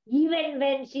 even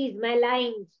when she is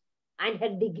maligned and her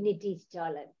dignity is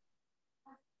stolen.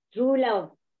 True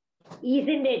love,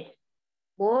 isn't it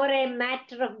more a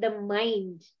matter of the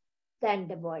mind than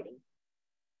the body?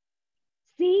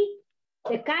 See,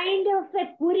 the kind of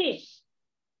a Purish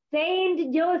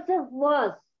Saint Joseph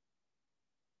was,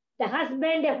 the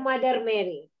husband of Mother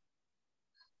Mary.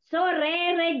 So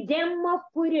rare a gem of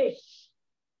Purish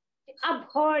to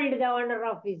uphold the honor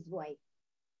of his wife.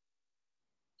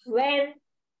 When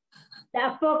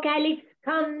the apocalypse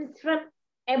comes from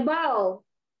above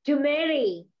to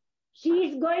Mary, she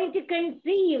is going to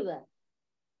conceive.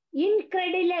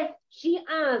 Incredulous, she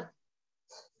asks,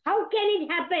 how can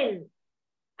it happen?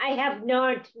 I have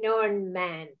not known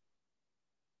man.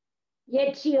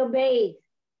 Yet she obeys,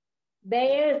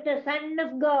 bears the Son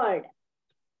of God.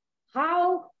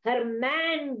 How her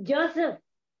man Joseph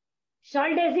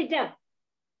shoulders it up,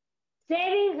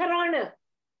 saving her honor.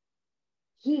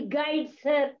 He guides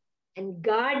her and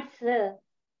guards her,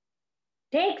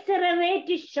 takes her away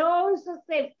to shores of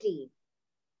safety.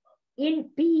 In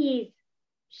peace,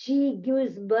 she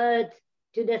gives birth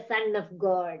to the Son of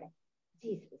God,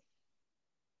 Jesus.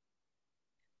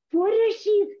 Purush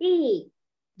is he,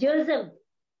 Joseph,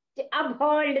 to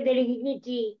uphold the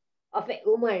dignity of a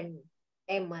woman,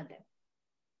 a mother.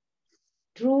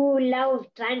 True love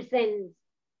transcends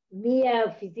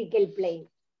mere physical plane.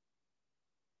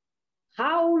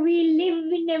 How we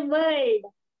live in a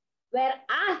world where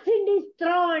acid is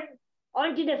thrown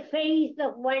onto the face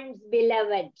of one's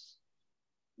beloved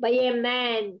by a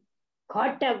man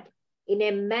caught up in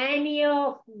a mania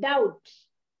of doubt,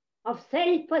 of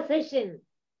self-possession,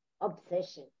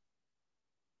 obsession.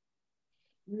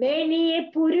 Many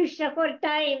a Purusha of our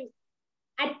times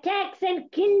attacks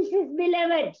and kills his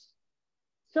beloved,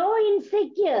 so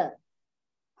insecure,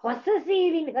 possessive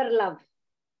in her love.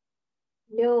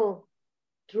 No,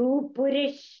 true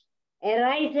Purush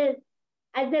arises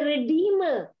as the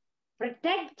redeemer,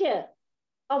 protector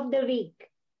of the weak,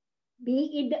 be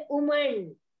it the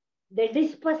woman, the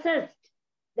dispossessed,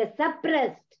 the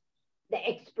suppressed, the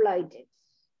exploited.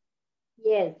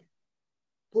 Yes,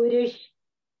 Purush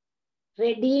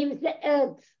redeems the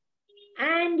earth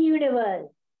and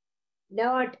universe,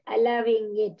 not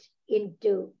allowing it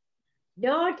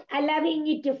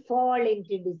to fall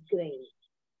into disgrace.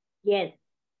 Yes,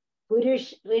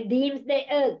 Purush redeems the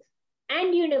earth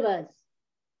and universe,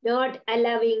 not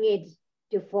allowing it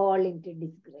to fall into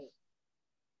disgrace.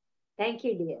 Thank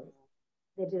you, dear.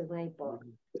 That is my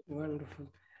point. Wonderful.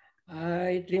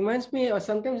 It reminds me, or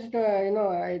sometimes,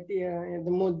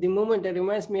 the moment it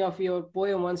reminds me of your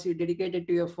poem once you dedicated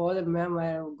to your father, ma'am. I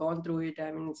have gone through it.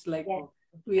 I mean, it's like 2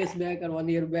 years back or 1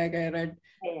 year back I read.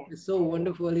 It's so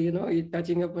wonderful, you're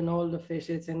touching upon all the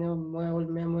facets and my old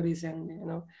memories, and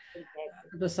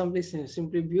it was something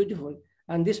simply beautiful.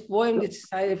 And this poem,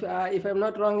 if I'm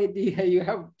not wrong, you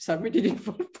have submitted it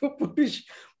for Purush.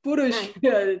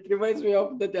 It reminds me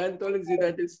of that anthology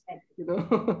that is,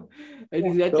 it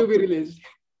is yet to be released.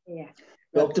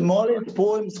 Dr. Murali's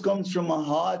poems comes from a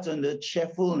heart and a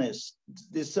cheerfulness.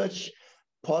 There's such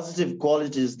positive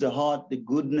qualities, the heart, the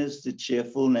goodness, the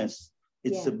cheerfulness.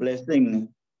 It's a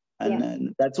blessing.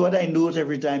 And that's what I note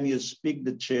every time you speak,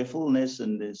 the cheerfulness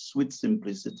and the sweet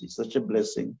simplicity. Such a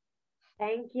blessing.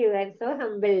 Thank you. I'm so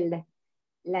humbled,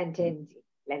 Lantenji.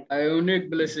 A unique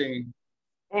blessing.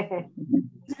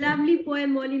 Lovely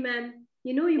poem, Molly ma'am.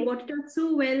 You brought it out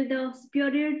so well, the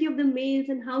superiority of the males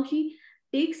and how she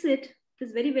takes it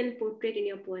is very well portrayed in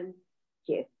your poem.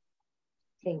 Yes.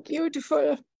 Thank you.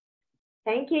 Beautiful.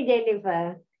 Thank you,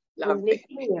 Jennifer. Lovely.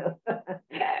 You.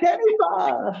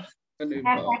 Jennifer!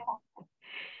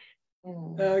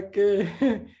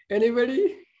 Okay.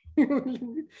 Anybody?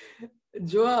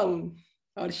 Joan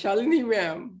or Shalini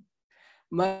ma'am,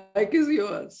 mic is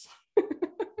yours.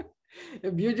 A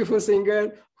beautiful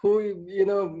singer who,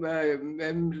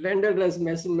 rendered us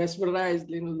mesmerized,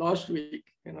 last week,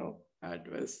 that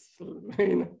was,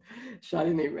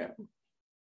 Shalini ma'am.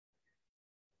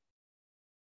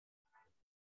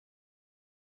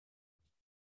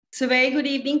 So very good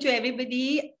evening to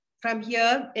everybody from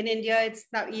here in India. It's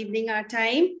now evening our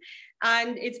time.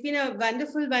 And it's been a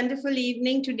wonderful, wonderful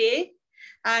evening today.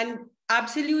 And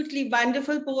absolutely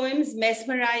wonderful poems,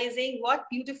 mesmerizing. What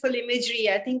beautiful imagery.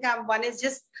 I think one is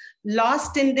just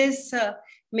lost in this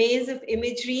maze of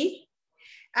imagery.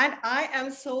 And I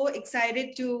am so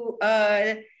excited to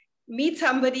meet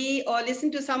somebody or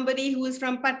listen to somebody who is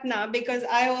from Patna, because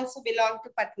I also belong to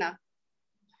Patna.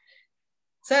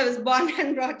 So I was born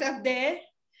and brought up there.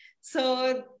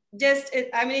 So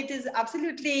it is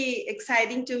absolutely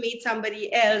exciting to meet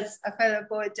somebody else, a fellow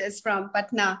poetess from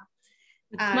Patna.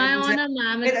 It's my honor,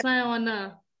 ma'am. It's my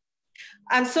honor.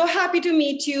 I'm so happy to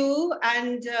meet you.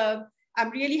 And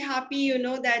I'm really happy,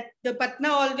 that the Patna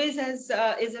always has,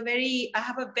 I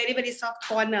have a very, very soft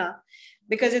corner,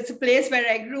 because it's a place where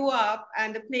I grew up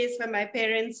and a place where my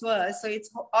parents were. So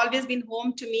it's always been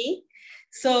home to me.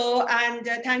 So, and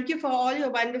thank you for all your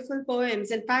wonderful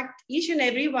poems. In fact, each and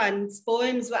everyone's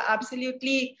poems were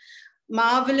absolutely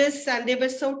marvelous, and they were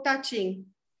so touching.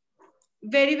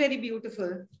 Very, very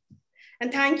beautiful.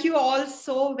 And thank you all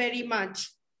so very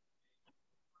much.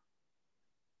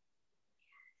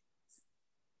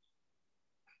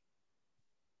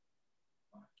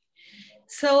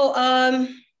 So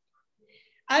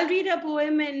I'll read a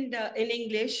poem in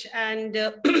English, and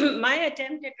my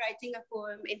attempt at writing a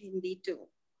poem in Hindi too.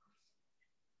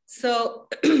 So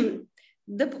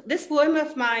this poem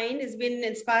of mine has been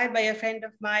inspired by a friend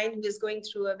of mine who is going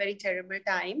through a very terrible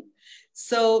time.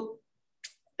 So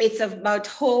it's about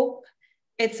hope.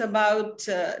 it's about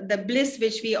the bliss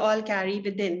which we all carry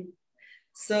within.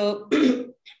 So,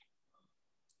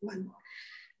 one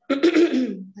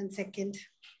second.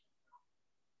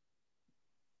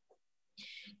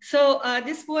 So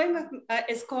this poem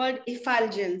is called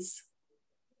Effulgence.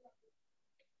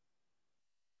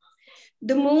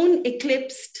 The moon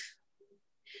eclipsed,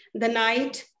 the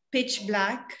night pitch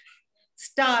black,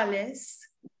 starless,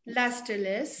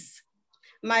 lusterless,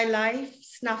 my life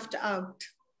snuffed out.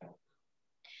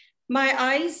 My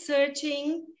eyes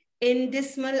searching in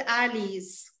dismal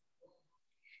alleys,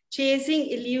 chasing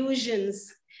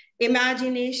illusions,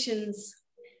 imaginations,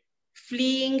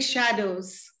 fleeing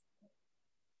shadows.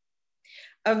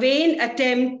 A vain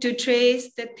attempt to trace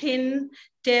the thin,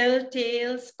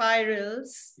 telltale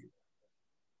spirals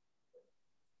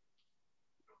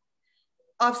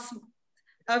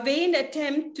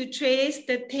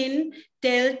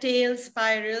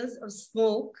of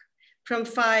smoke from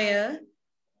fire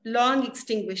long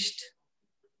extinguished.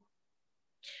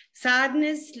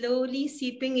 Sadness slowly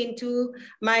seeping into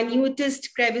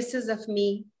minutest crevices of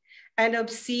me, an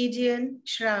obsidian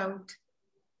shroud.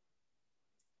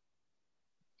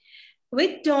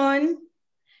 With dawn,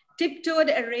 tiptoed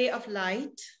a ray of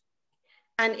light,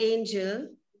 an angel,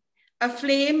 a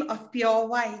flame of pure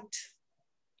white.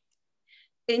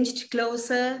 Inched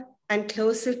closer and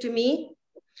closer to me,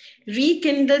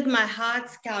 rekindled my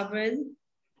heart's cavern.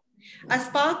 A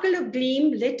sparkle of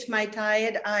gleam lit my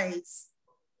tired eyes.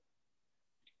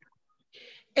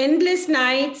 Endless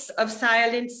nights of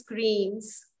silent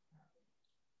screams.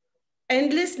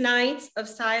 Endless nights of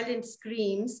silent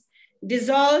screams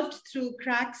dissolved through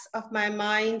cracks of my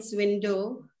mind's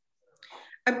window.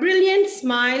 A brilliant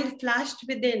smile flashed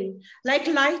within, like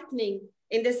lightning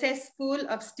in the cesspool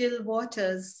of still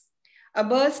waters, a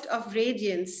burst of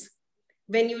radiance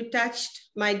when you touched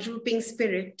my drooping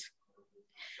spirit.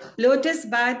 Lotus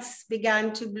buds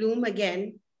began to bloom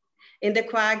again in the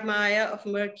quagmire of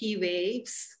murky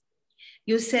waves.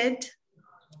 You said,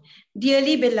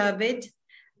 dearly beloved,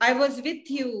 I was with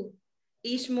you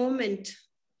each moment,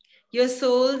 your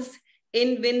soul's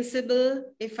invincible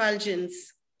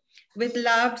effulgence, with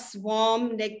love's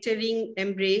warm nectarine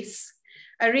embrace,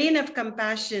 a rain of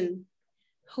compassion,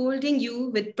 holding you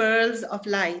with pearls of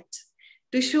light,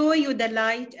 to show you the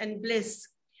light and bliss,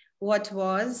 what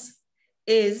was,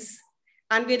 is,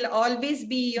 and will always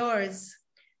be yours,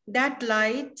 that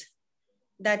light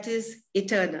that is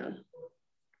eternal.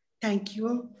 Thank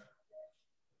you.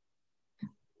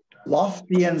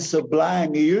 Lofty and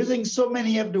sublime. You're using so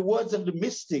many of the words of the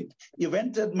mystic. You've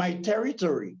entered my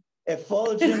territory.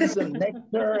 Effulgence and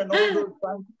nectar and all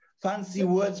those fancy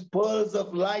words, pearls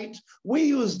of light. We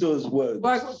use those words.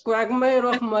 Quagmire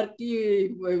of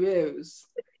murky waves.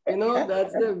 You know,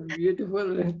 that's a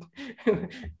beautiful,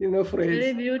 phrase.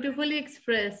 Very beautifully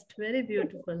expressed. Very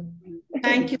beautiful.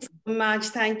 Thank you so much.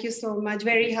 Thank you so much.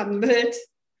 Very humbled.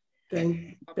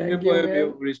 Thank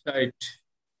you. Recite.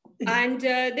 And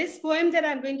this poem that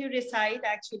I'm going to recite,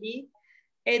 actually,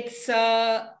 it's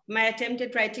my attempt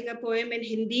at writing a poem in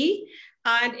Hindi.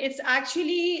 And it's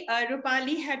actually,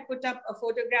 Roopali had put up a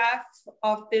photograph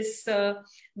of this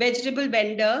vegetable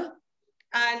vendor.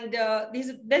 And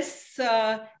this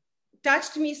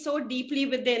touched me so deeply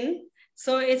within.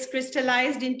 So it's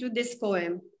crystallized into this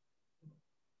poem.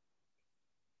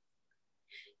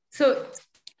 So,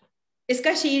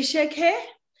 इसका शीर्षक है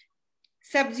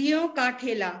सब्जियों का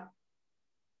ठेला।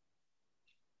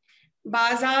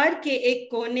 बाजार के एक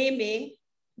कोने में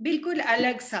बिल्कुल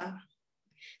अलग सा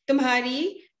तुम्हारी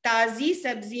ताजी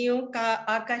सब्जियों का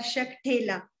आकर्षक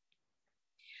ठेला।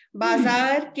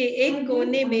 बाजार के एक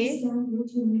कोने में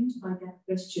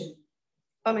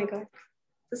Oh my God,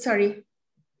 sorry.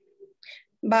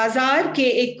 बाजार के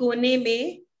एक कोने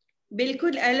में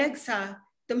बिल्कुल अलग सा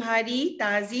तुम्हारी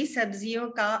ताजी सब्जियों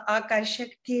का आकर्षक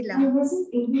ठेला.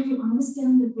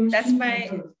 That's my.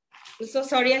 So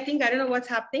sorry, I don't know what's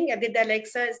happening. I did the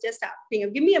Alexa is just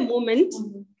happening. Give me a moment.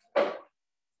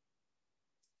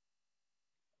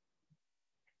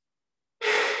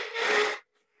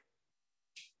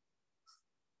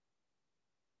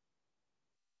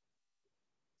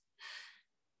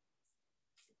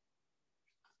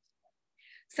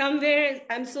 Somewhere,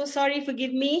 I'm so sorry,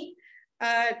 forgive me.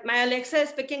 My Alexa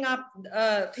is picking up,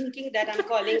 thinking that I'm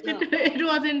calling her. It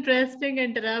was interesting,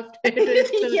 interrupted.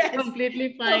 It's yes.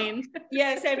 Completely fine.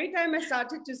 Yes, every time I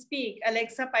started to speak,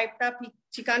 Alexa piped up.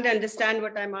 She can't understand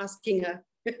what I'm asking her.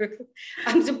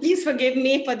 So please forgive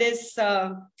me for this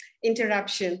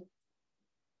interruption.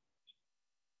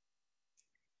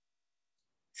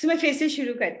 So मैं फिर से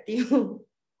शुरू करती हूँ.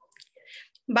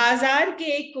 बाजार के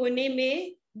एक कोने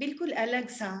में बिल्कुल अलग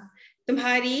सा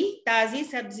तुम्हारी ताजी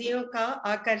सब्जियों का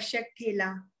आकर्षक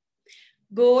ठेला,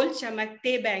 गोल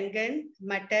चमकते बैंगन,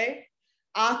 मटर,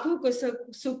 आंखों को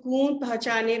सुकून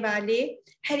पहुंचाने वाले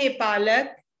हरे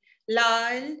पालक,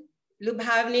 लाल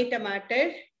लुभावने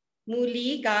टमाटर,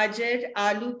 मूली, गाजर,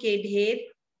 आलू के ढेर,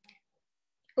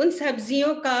 उन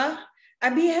सब्जियों का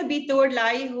अभी अभी तोड़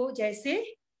लाई हो जैसे,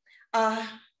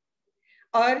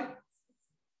 और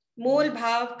मोल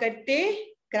भाव करते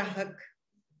ग्राहक।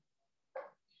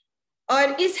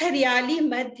 और इस हरियाली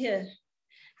मध्य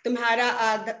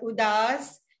तुम्हारा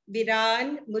उदास,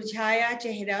 वीरान, मुरझाया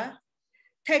चेहरा,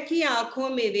 थकी आंखों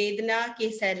में वेदना के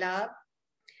सैलाब,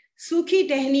 सूखी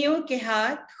टहनियों के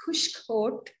हाथ, खुश्क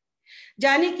होठ,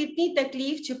 जाने कितनी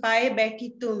तकलीफ छुपाए बैठी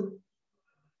तुम।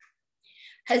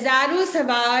 हजारों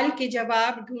सवाल के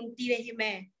जवाब ढूंढती रही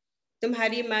मैं,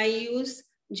 तुम्हारी मायूस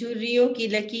झुर्रियों की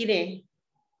लकीरें।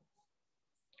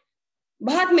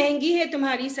 बहुत महंगी है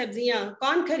तुम्हारी सब्जियां,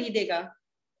 कौन खरीदेगा?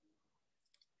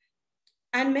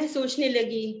 और मैं सोचने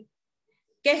लगी,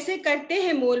 कैसे करते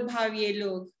हैं मोल भाव ये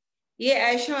लोग, ये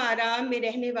ऐशो आराम में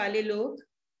रहने वाले लोग?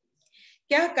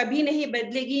 क्या कभी नहीं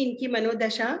बदलेगी इनकी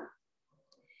मनोदशा?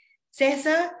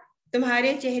 सहसा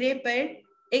तुम्हारे चेहरे पर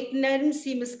एक नर्म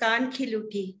सी मुस्कान खिल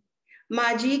उठी।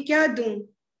 माँ जी क्या दूं?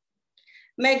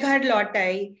 मैं घर लौट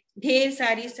आई, ढेर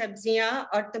सारी सब्जियां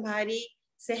और तुम्हारी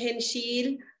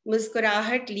सहनशील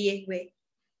मुस्कुराहट लिए हुए।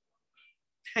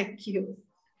 Thank you.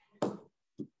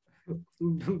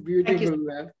 Beautiful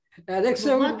ma'am.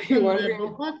 Alexa would be wondering.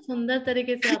 बहुत सुंदर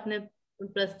तरीके से आपने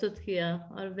प्रस्तुत किया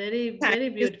और very very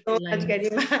beautiful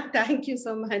line. Thank you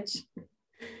so much.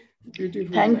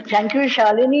 Thank you,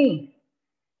 Shalini.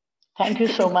 Thank you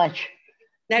so much.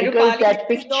 Because that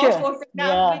picture, which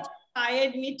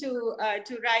inspired me to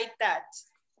write that.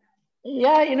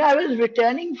 Yeah, you know, I was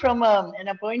returning from an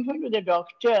appointment with a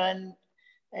doctor, and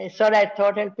I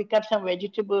thought I'll pick up some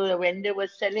vegetable a vendor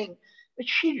was selling, but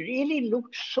she really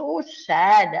looked so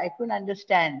sad. I couldn't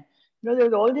understand. You know, there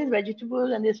was all these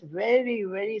vegetables and this very,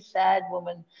 very sad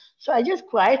woman. So I just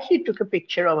quietly took a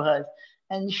picture of her.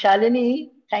 And Shalini,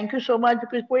 thank you so much,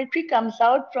 because poetry comes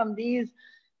out from these,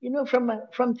 you know,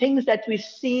 from things that we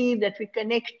see, that we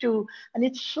connect to. And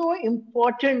it's so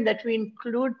important that we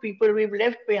include people. We've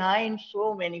left behind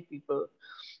so many people.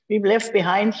 We've left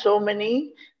behind so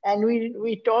many, and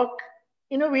we talk,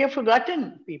 you know, we have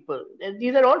forgotten people.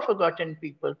 These are all forgotten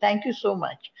people. Thank you so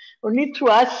much. Only through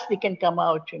us they can come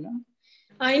out, you know.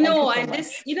 I know, and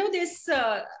this, you know, this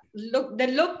look, the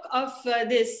look of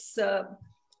this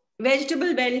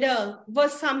vegetable vendor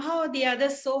was somehow or the other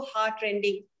so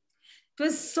heartrending. It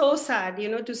was so sad, you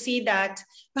know, to see that.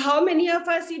 How many of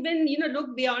us even, you know,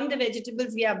 look beyond the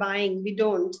vegetables we are buying? We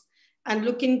don't. And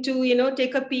look into, you know,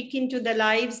 take a peek into the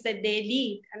lives that they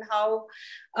lead and how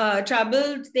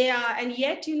troubled they are. And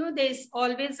yet, you know, there's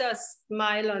always a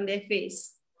smile on their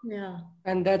face. Yeah.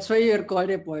 And that's why you're called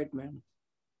a poet, ma'am.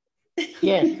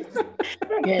 Yes.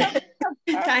 Yes.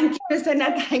 Thank you,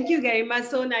 Prasanna. Thank you very much.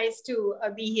 So nice to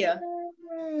be here.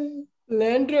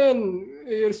 Landron,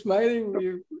 you're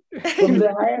smiling. From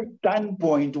the higher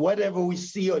standpoint, whatever we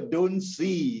see or don't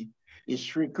see is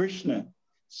Sri Krishna.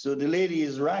 So the lady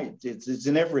is right. It's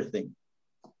in everything.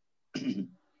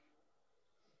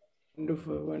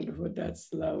 Wonderful, wonderful.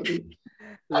 That's lovely.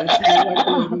 Let's move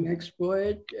on to the next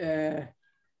poet.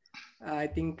 I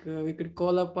think we could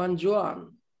call upon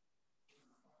Joan.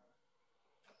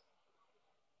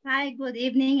 Hi, good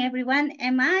evening, everyone.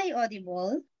 Am I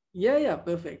audible? Yeah,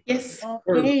 perfect. Yes.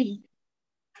 Okay.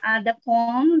 The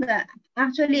poem,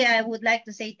 actually, I would like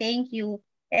to say thank you,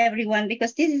 everyone,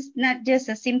 because this is not just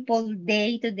a simple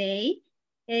day today.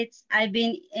 I've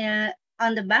been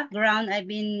on the background, I've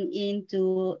been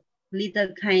into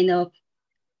little kind of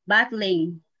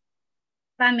battling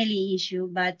family issue,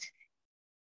 but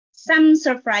some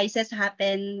surprises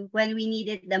happened when we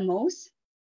needed the most.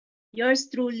 Yours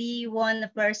truly won the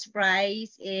first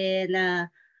prize in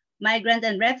Migrant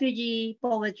and Refugee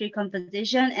Poetry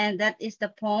Competition, and that is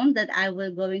the poem that I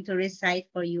will going to recite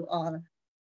for you all.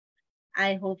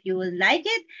 I hope you will like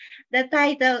it. The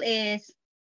title is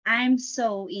I'm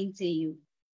So Into You.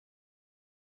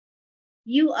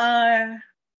 You are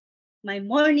my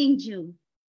morning dew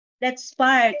that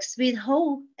sparks with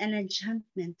hope and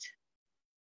enchantment.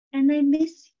 And I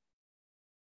miss you.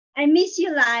 I miss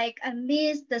you like I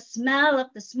miss the smell of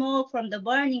the smoke from the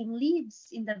burning leaves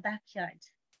in the backyard.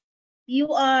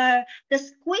 You are the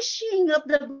squishing of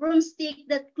the broomstick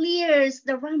that clears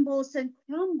the rumbles and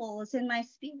crumbles in my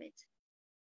spirit.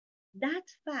 That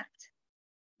fact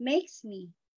makes me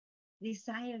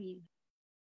desire you.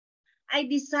 I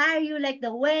desire you like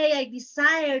the way I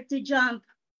desire to jump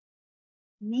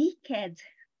naked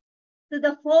to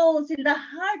the falls in the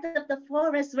heart of the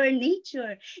forest where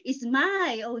nature is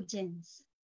my audience.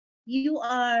 You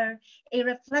are a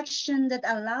reflection that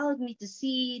allowed me to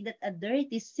see that a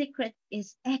dirty secret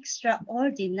is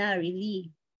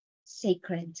extraordinarily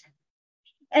sacred.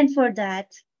 And for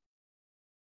that,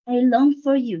 I long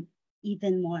for you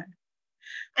even more.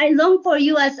 I long for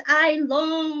you as I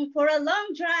long for a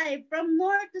long drive from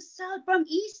north to south, from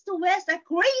east to west, a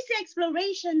crazy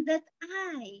exploration that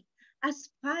I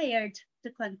aspired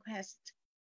to conquest.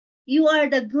 You are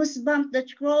the goosebump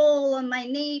that crawl on my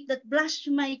nape, that blush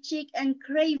my cheek and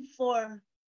crave for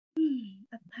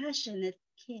a passionate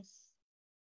kiss.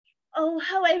 Oh,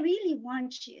 how I really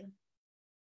want you.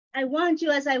 I want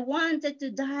you as I wanted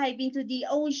to dive into the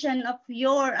ocean of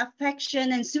your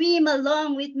affection and swim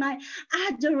along with my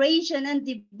adoration and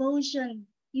devotion.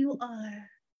 You are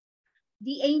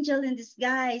the angel in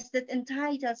disguise that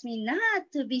entitles me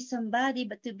not to be somebody,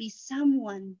 but to be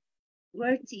someone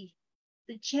worthy,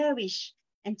 to cherish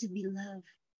and to be loved.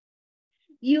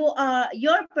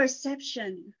 Your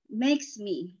perception makes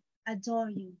me adore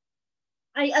you.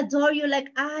 I adore you like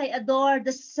I adore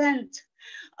the scent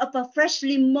of a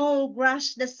freshly mowed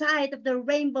grass, the sight of the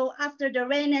rainbow after the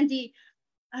rain, and the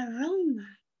aroma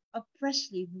of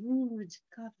freshly brewed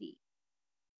coffee.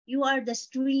 You are the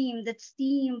stream, that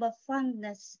steam of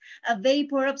fondness, a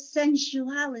vapor of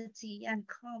sensuality and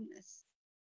calmness.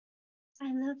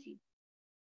 I love you.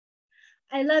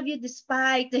 I love you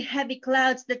despite the heavy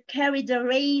clouds that carry the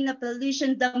rain of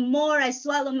illusion. The more I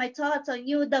swallow my thoughts on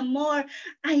you, the more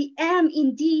I am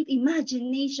indeed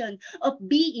imagination of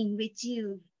being with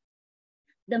you.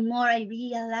 The more I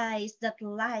realize that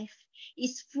life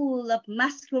is full of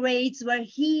masquerades where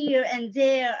here and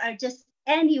there are just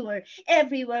anywhere,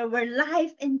 everywhere, where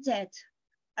life and death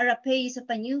are a pace of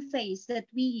a new face that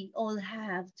we all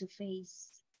have to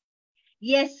face.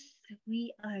 Yes,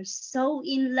 we are so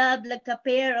in love like a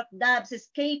pair of doves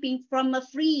escaping from a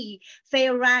free,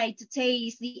 fair ride to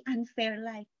taste the unfair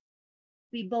life.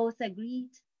 We both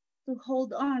agreed to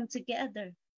hold on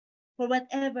together for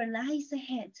whatever lies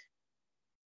ahead.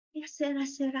 Yes,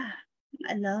 sera,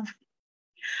 my love.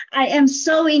 I am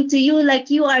so into you like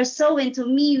you are so into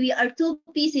me. We are two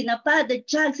peas in a pod, the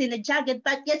jugs in a jagged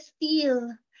pot, yet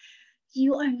still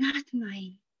you are not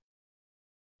mine.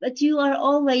 But you are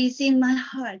always in my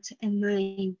heart and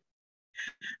mind.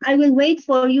 I will wait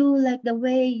for you like the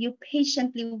way you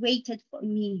patiently waited for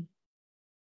me.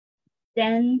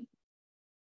 Then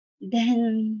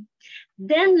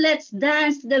let's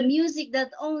dance the music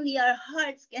that only our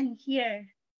hearts can hear.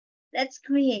 Let's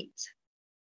create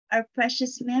our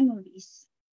precious memories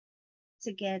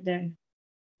together.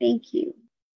 Thank you.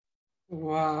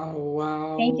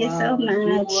 Wow. Thank you so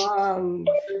much. Wow.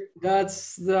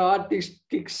 That's the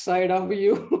artistic side of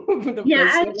you.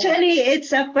 Yeah, actually,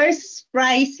 it's a first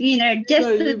prize winner just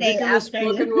today. You became a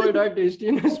spoken word artist,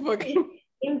 spoken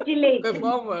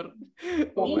performer.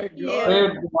 Oh my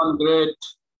God. Great.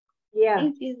 Yeah.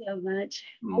 Thank you so much.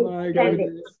 My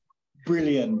goodness.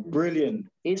 Brilliant.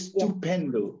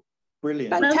 Estupendo.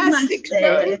 Brilliant. Fantastic.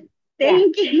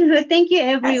 Thank you,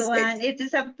 everyone. It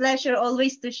is a pleasure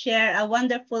always to share a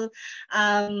wonderful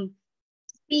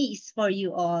piece for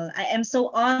you all. I am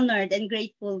so honored and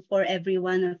grateful for every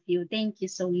one of you. Thank you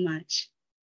so much.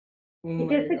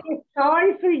 It is such a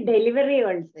soulful delivery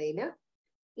also,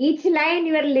 Each line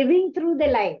you are living through the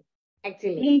line,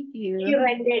 actually. Thank you. You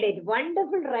rendered it.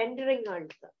 Wonderful rendering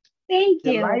also. Thank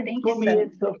you. The you. light Thank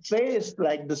permeates her face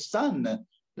like the sun.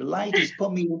 The light is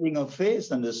permeating her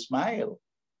face and the smile,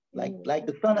 like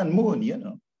the sun and moon, Yes.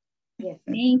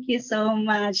 Thank you so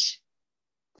much.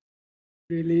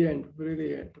 Brilliant.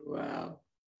 Wow.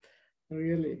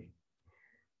 Really.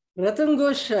 Ratan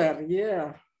Ghosh,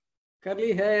 yeah.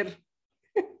 Curly hair.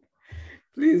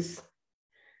 Please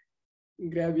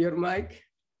grab your mic.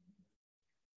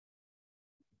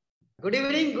 Good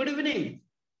evening.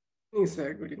 Yes,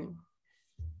 sir. Good evening.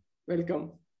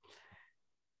 Welcome.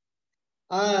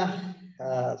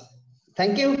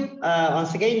 Thank you.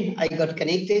 Once again, I got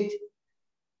connected.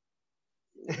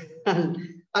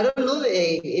 And I don't know,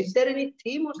 is there any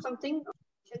theme or something?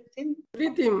 Theme.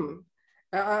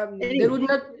 There would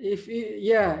not, if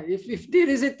there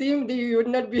is a theme, you would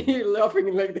not be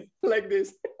laughing like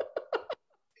this.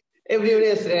 Everybody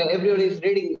is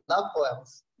reading love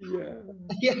poems. Yeah.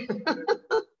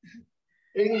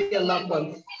 Reading their love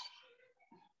poems.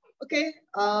 Okay,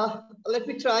 let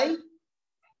me try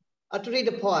to read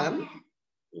a poem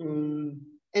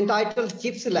entitled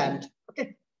Gypsyland.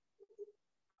 Okay,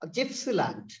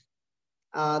 Gypsyland.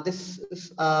 This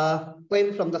is a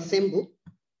poem from the same book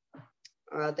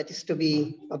that is to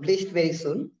be published very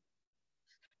soon.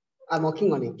 I'm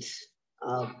working on it.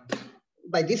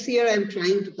 By this year, I'm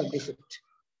trying to publish it.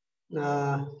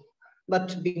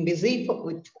 But being busy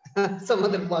with some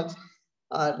other works,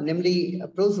 namely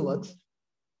prose works,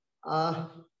 whether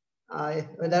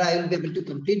I will be able to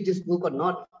complete this book or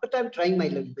not, but I'm trying my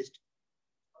level best.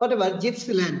 Whatever,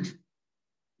 Gypsy Land.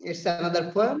 It's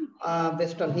another poem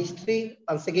based on history.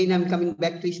 Once again, I'm coming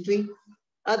back to history.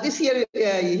 This year,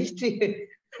 history,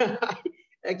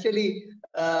 actually,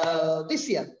 this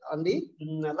year only.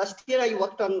 Last year, I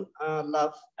worked on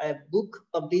love, a book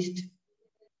published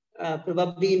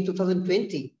probably in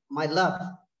 2020, My Love,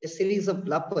 a series of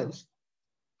love poems.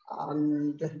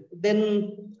 And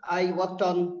then I worked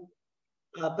on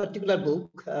a particular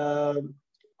book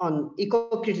on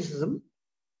eco-criticism,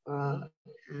 and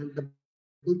the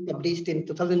book published in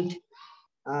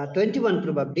 2021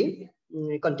 probably,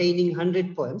 containing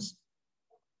 100 poems.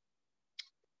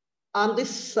 And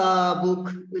this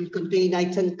book will contain, I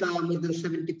think, more than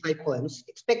 75 poems,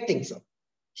 expecting so.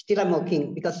 Still I'm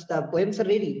working because the poems are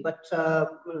ready, but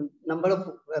number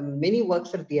of many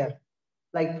works are there,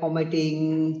 like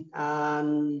formatting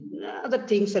and other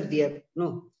things are there.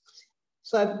 No,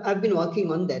 so I've been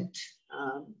working on that,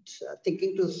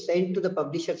 thinking to send to the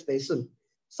publishers very soon.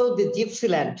 So the Gypsy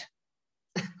Land,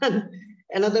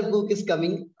 another book is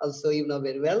coming. Also, you know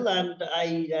very well, and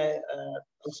I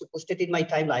also posted in my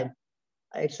timeline.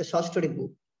 It's a short story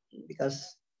book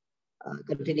because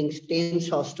containing 10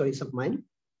 short stories of mine.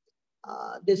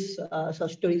 These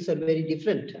short stories are very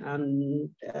different, and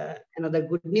another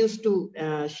good news to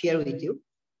share with you.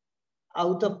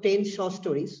 Out of 10 short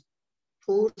stories,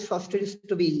 4 short stories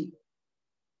to be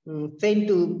sent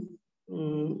to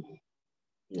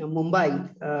Mumbai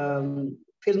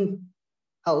Film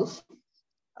House.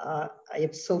 I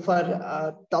have so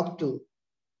far talked to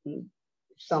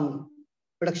some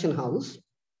production house.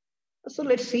 So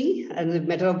let's see, and a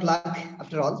matter of luck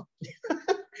after all.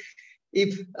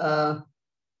 If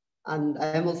and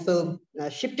I am also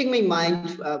shifting my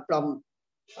mind from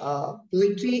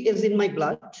poetry is in my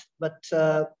blood, but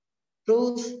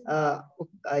prose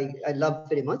I love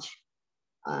very much.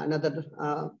 Another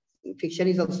fiction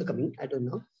is also coming. I don't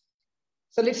know.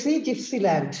 So let's see, Gypsy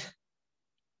Land.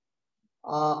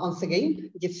 Once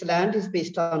again, Gypsy Land is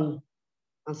based on,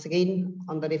 once again,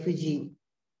 on the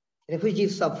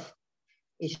refugees of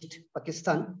East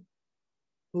Pakistan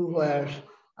who were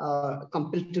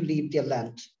compelled to leave their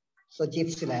land. So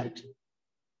Gypsy Land.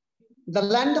 The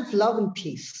land of love and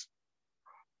peace.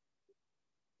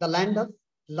 The land of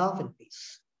love and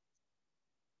peace.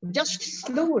 Just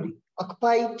slowly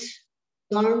occupied,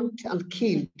 burned and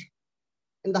killed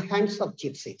in the hands of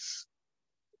gypsies.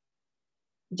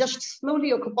 Just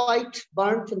slowly occupied,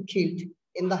 burnt and killed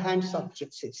in the hands of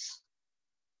gypsies.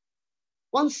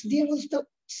 Once there was the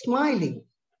smiling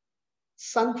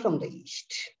sun from the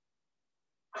east.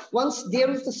 Once there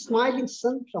was the smiling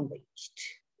sun from the east,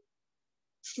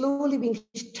 slowly being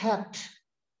stabbed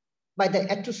by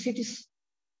the atrocities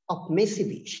of messy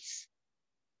beasts.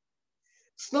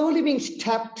 Slowly being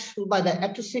stabbed by the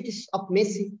atrocities of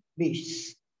messy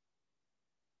beasts.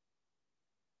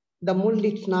 The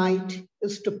moonlit night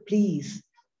used to please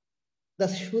the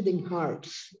soothing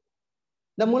hearts.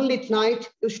 The moonlit night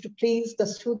used to please the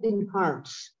soothing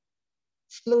hearts.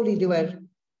 Slowly they were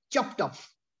chopped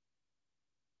off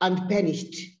and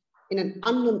vanished in an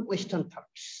unknown western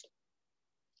thoughts.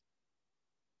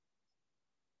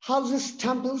 Houses,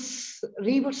 temples,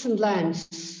 rivers and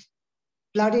lands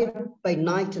flooded by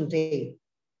night and day.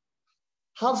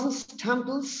 Houses,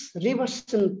 temples, rivers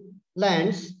and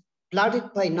lands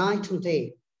flooded by night and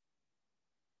day.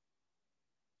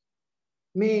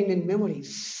 Men in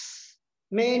memories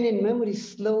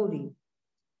slowly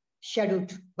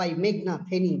shadowed by Meghna,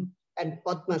 Feni and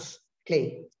Padma's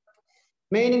clay.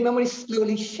 Men in memories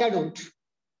slowly shadowed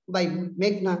by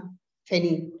Meghna,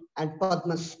 Feni and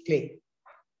Padma's clay.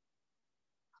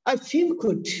 A few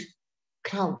could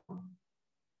crown.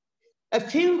 A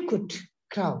few could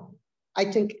crown. I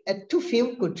think too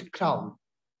few could crown.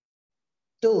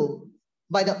 Though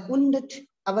by the wounded,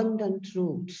 abundant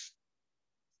roots.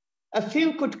 A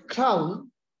few could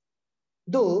crown,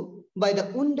 though by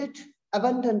the wounded,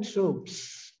 abundant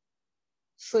roots.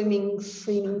 Swimming,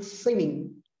 swimming,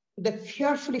 swimming, the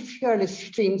fearfully fearless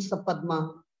streams of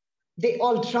Padma, they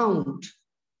all drowned.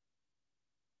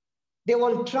 They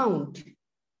all drowned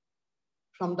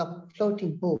from the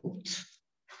floating boats.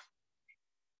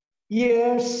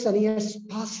 Years and years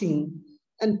passing,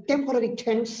 and temporary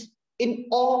tents in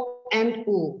awe and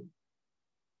woe.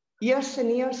 Years and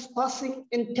years passing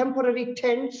in temporary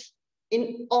tents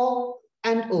in awe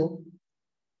and woe.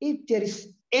 If there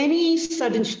is any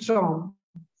sudden storm,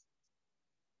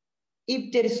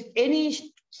 if there is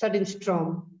any sudden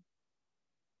storm,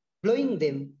 blowing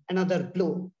them another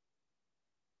blow.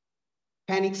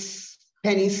 Panics,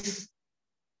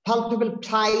 palpable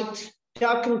plight,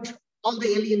 darkened all the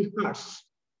alien hearts.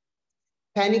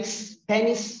 Panics,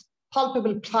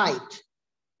 palpable plight,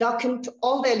 darkened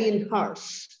all the alien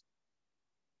hearts.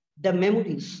 The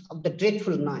memories of the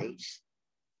dreadful nights,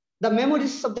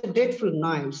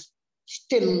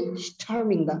 still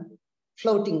storming the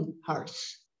floating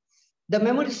hearts. The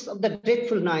memories of the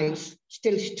dreadful nights,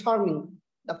 still storming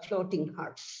the floating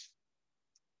hearts.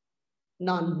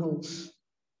 None knows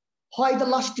why the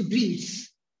last breeze,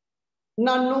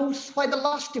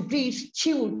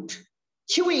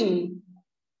 chewing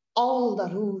all the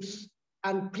roots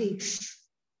and bricks.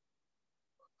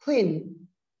 When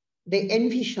they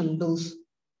envision those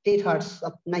dead hearts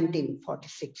of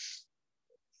 1946.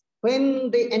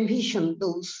 When they envision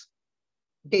those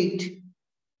dead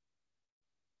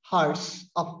hearts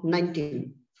of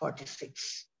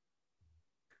 1946.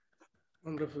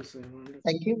 Wonderful, sir. Wonderful.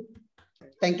 Thank you.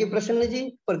 Thank you,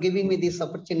 Prasannaji, for giving me this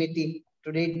opportunity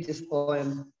to read this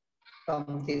poem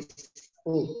from this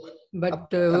book.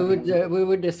 But we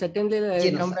would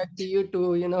certainly come back to you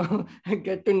to,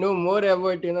 get to know more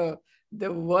about, the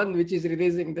one which is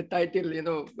releasing the title, we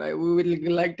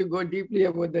would like to go deeply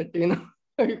about that,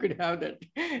 we could have that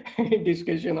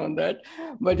discussion on that.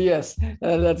 But yes,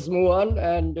 let's move on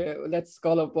and let's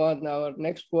call upon our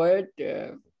next poet,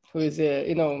 who is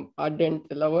a,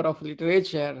 ardent lover of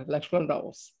literature, Lakshman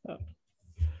Rao.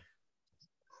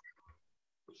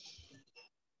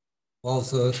 Wow,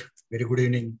 sir. Very good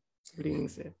evening. Good evening,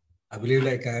 sir. I believe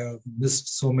I have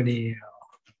missed so many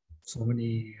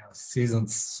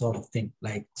seasons, sort of thing,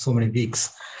 like so many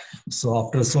weeks. So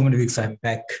after so many weeks, I'm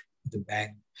back with a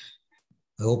bang.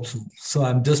 I hope so. So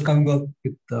I'm just coming up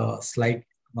with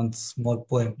one small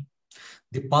poem,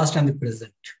 The Past and the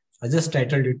Present. I just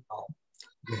titled it now.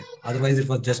 Yeah. Otherwise, it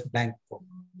was just blank poem.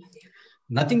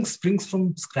 Nothing springs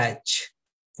from scratch.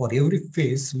 For every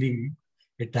phase lead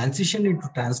a transition into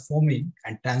transforming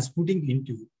and transmuting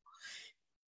into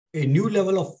a new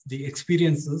level of the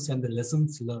experiences and the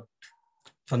lessons learned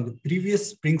from the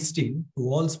previous Springsteen to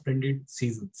all splendid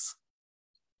seasons.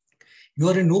 You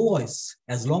are a novice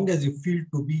as long as you feel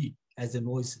to be as a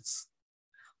novice,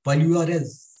 while you are a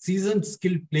seasoned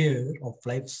skilled player of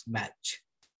life's match,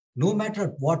 no matter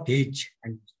at what age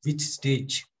and which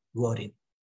stage you are in.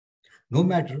 No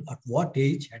matter at what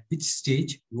age and which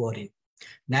stage you are in.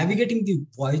 Navigating the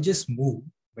voyages move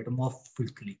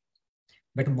metamorphically.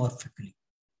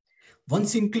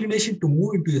 One's inclination to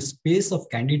move into a space of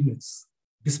candidness,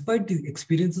 despite the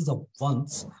experiences of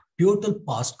one's pivotal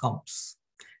past, comes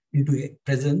into a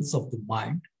presence of the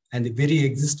mind and the very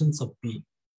existence of being.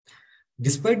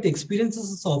 Despite the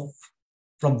experiences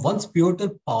from one's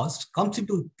pivotal past comes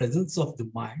into the presence of the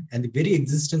mind and the very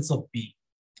existence of being.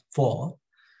 For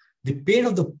the pain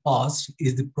of the past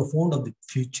is the profound of the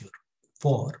future.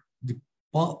 For the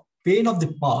pain of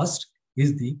the past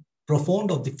is the profound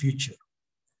of the future.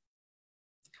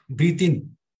 Breathe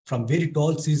in from where it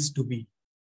all ceases to be.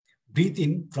 Breathe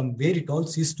in from where it all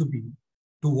ceases to be,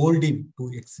 to hold in,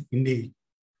 to inhale.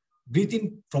 Breathe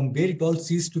in from where it all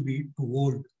ceases to be, to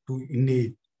hold, to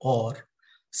inhale. Or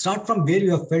start from where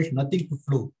you have felt nothing to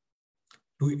flow,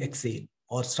 to exhale.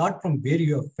 Or start from where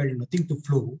you have felt nothing to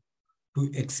flow,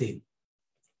 to exhale.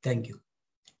 Thank you.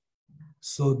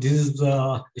 So this is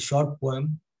a short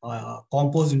poem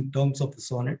composed in terms of a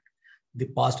sonnet, the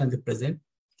past and the present,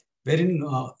 wherein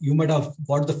you might have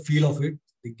got the feel of it,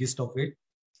 the gist of it,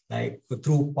 like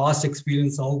through past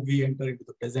experience, how we enter into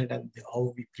the present and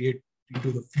how we create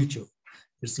into the future.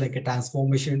 It's like a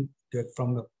transformation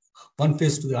from one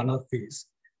phase to the another phase,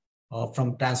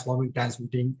 from transforming,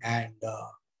 transmuting, and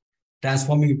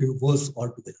transforming into a verse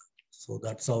altogether. So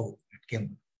that's how it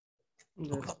came.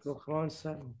 That's profound,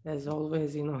 sir. As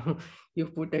always, you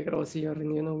put across your,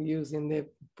 views in the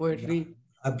poetry. Yeah.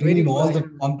 I bring in all the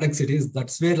complexities.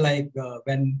 That's where,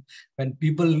 when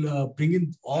people bring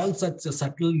in all such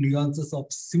subtle nuances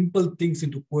of simple things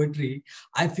into poetry,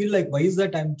 I feel like, why is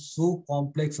that I'm so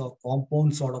complex or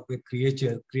compound sort of a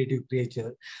creative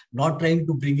creature, not trying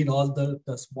to bring in all the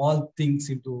small things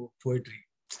into poetry.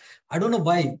 I don't know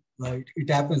why. It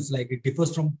happens, like it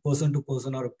differs from person to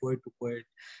person or a poet to poet,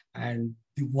 and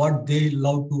what they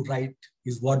love to write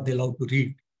is what they love to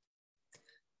read.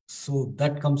 So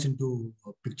that comes into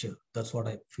a picture. That's what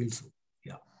I feel. So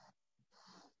yeah.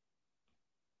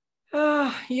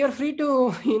 You're free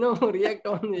to react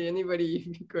on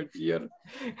anybody because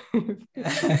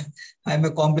I'm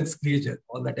a complex creature.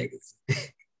 All that I can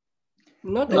say.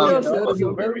 Not at all, sir.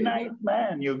 You're a very nice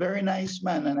man. You're a very nice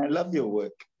man, and I love your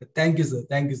work. Thank you, sir.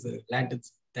 Thank you, sir.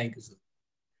 Lanterns. Thank you, sir.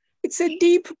 It's a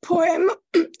deep poem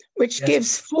which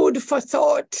gives food for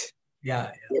thought.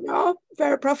 Yeah. You know,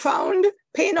 very profound.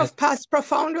 Pain of past,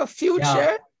 profound of future.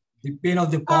 Yeah. The pain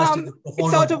of the past is the profound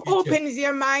it sort of of the future. opens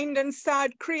your mind and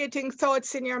start creating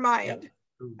thoughts in your mind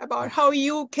about how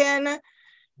you can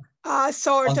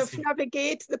sort of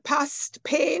navigate the past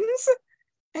pains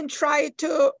and try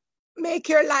to make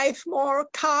your life more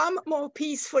calm, more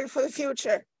peaceful for the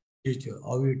future. Future.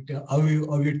 How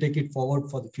you take it forward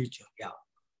for the future. Yeah.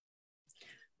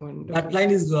 Wonderful. That line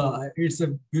is it's a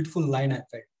beautiful line, I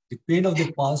think. The pain of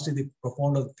the past is the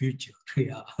profound of the future.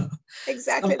 Yeah.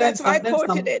 Exactly. That's why I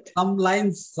quoted it. Some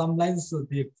lines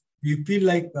you feel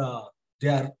like they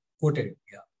are quoted.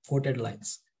 Yeah. Quoted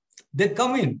lines. They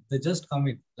come in. They just come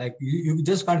in. Like you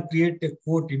just can't create a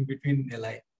quote in between a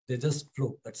line. They just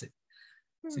flow. That's it.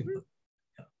 Simple.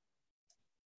 Yeah.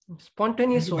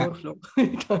 Spontaneous overflow.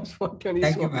 Spontaneous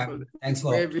Thank you, overflow. ma'am. Thanks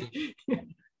for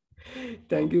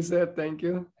Thank you, sir. Thank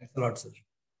you. Thanks a lot, sir.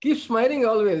 Keep smiling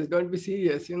always. Don't be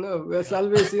serious. You know, there's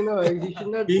always, you know, you should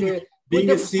not put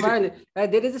a smile.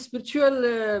 There is a spiritual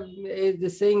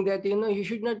saying that, you know, you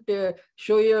should not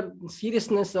show your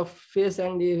seriousness of face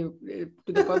and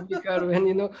to the public, or when,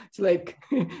 you know, it's like,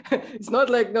 it's not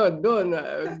like, no, don't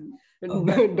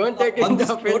take it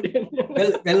offended.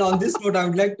 Well, on this note, I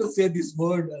would like to say this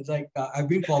word. Like I've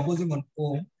been composing one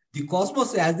poem. The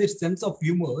cosmos has its sense of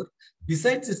humor,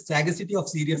 besides its sagacity of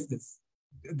seriousness.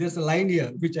 There's a line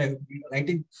here which I'm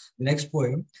writing the next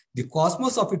poem. The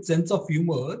cosmos of its sense of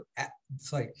humor.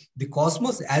 The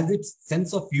cosmos has its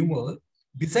sense of humor,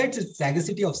 besides its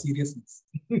sagacity of seriousness.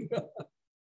 In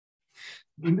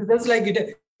the sense, like it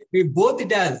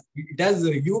has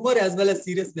humor as well as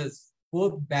seriousness,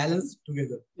 both balanced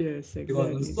together. Yes,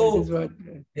 exactly. So,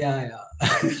 yeah.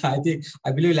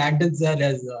 I believe Landon sir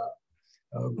has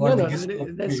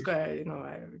that's quite, you know,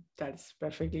 that's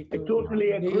perfectly true. I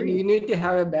totally agree. You need to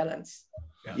have a balance.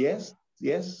 Yeah.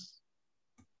 Yes.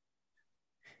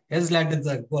 Yes, Landon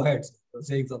sir, go ahead.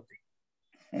 Saying something.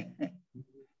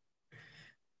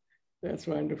 That's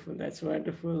wonderful. That's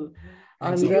wonderful.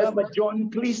 And you have a John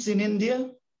Cleese in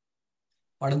India?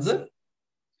 Pardon, sir?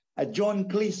 A John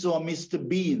Cleese or Mr.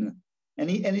 Bean?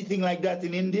 Anything like that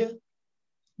in India?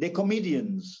 They're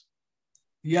comedians.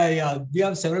 Yeah. We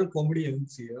have several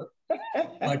comedians here.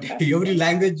 But every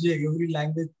language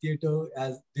theater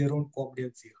has their own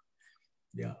comedians here.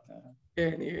 Yeah.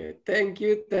 Anyway, thank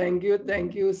you,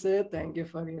 sir. Thank you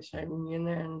for your shining in.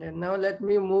 And now let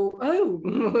me move.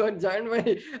 Joined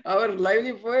by our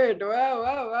lively poet.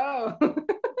 Wow.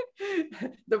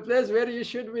 The place where you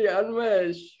should be,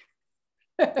 Unmesh.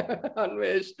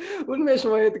 Unmesh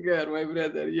Mohitkar, my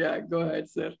brother. Yeah, go ahead,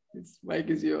 sir. This mic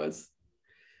is yours.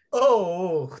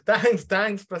 Oh, thanks,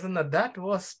 Prasanna. That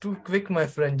was too quick, my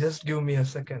friend. Just give me a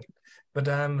second. But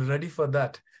I'm ready for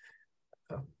that.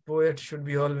 A poet should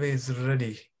be always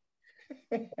ready.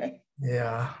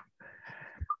 Yeah.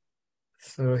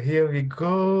 So here we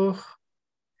go.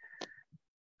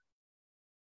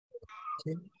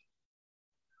 Okay.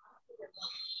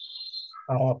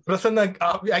 Prasanna,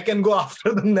 I can go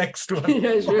after the next one.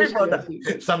 Yeah, sure.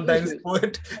 Sometimes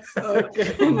poet.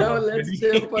 Okay, now let's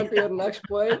jump on to your next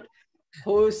poet.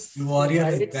 Who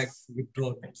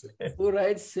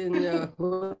writes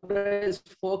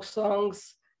folk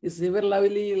songs, is ever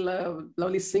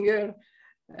lovely singer.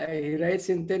 He writes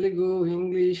in Telugu,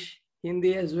 English,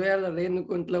 Hindi as well.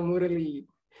 Renukuntla Murali.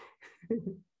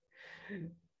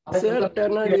 Sir,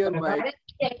 turn on your mic.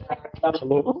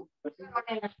 Hello.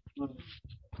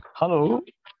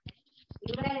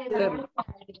 Sir.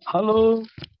 Hello.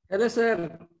 Hello,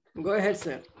 sir. Go ahead,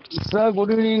 sir. Sir,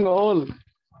 good evening, all.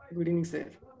 Good evening, sir.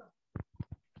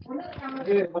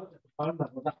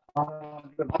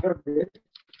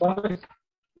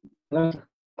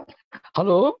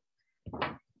 Hello.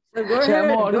 Sir, go ahead.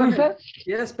 Am I audible, sir?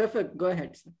 Yes, perfect. Go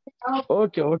ahead, sir.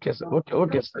 Okay, sir.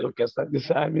 Okay, sir.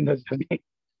 This I'm in the journey.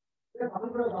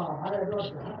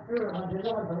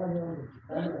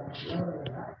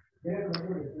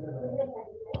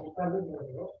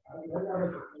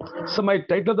 So my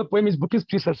title of the poem is Book is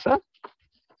Pieces, sir.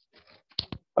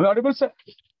 Am I audible, sir?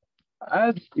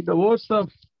 As in the words of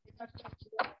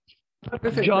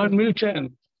John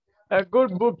Milton, a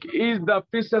good book is the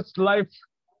precious life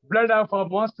blood of a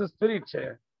monster spirit,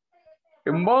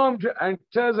 embalmed and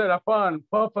treasured upon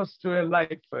purpose to a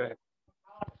life.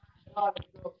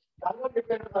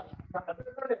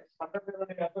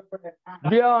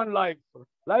 Beyond life,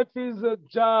 life is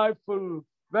joyful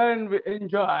when we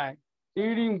enjoy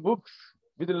reading books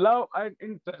with love and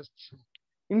interest,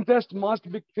 Interest must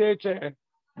be created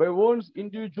by one's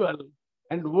individual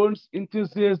and one's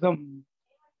enthusiasm.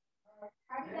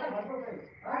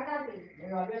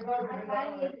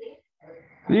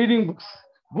 Reading books.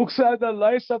 Books are the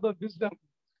lights of the wisdom.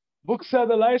 Books are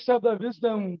the lights of the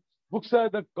wisdom. Books are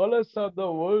the colors of the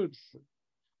words.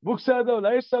 Books are the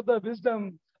lights of the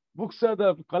wisdom. Books are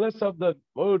the colors of the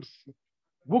words.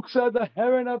 Books are the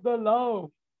heaven of the love.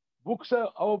 Books are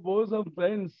our bosom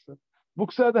friends.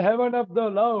 Books are the heaven of the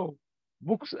love.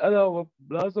 Books are our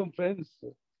bosom friends.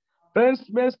 Friends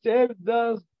may stay with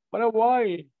us for a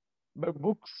while, but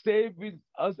books stay with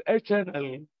us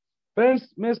eternally. Friends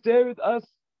may stay with us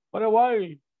for a while,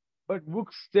 but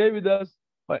books stay with us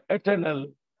for eternal.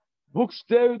 Books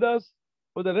stay with us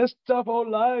for the rest of our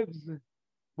lives.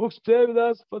 Books stay with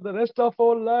us for the rest of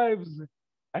our lives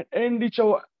and enrich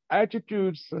our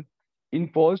attitudes in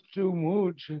positive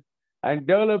moods and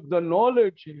develop the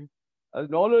knowledge. As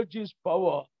knowledge is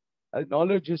power. As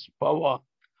knowledge is power.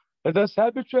 Let us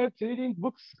habituate reading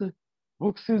books.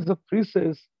 Books is the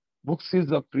princess. Books is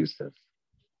the princess.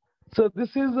 So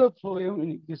this is a poem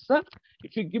in English, sir.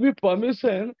 If you give me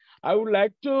permission, I would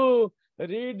like to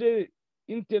read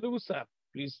in Telugu, sir,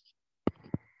 please.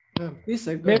 Please,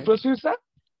 sir. May I proceed, sir?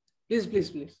 Please, please,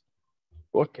 please.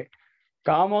 Okay.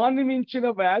 కామాన్ని మించిన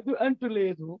వ్యాధి అంటూ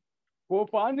లేదు,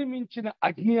 కోపాన్ని మించిన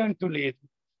అగ్ని అంటూ లేదు.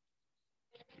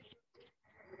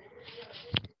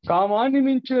 కామాన్ని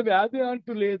మించిన వ్యాధి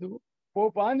అంటూ లేదు,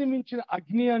 కోపాన్ని మించిన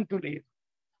అగ్ని అంటూ లేదు.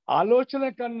 ఆలోచన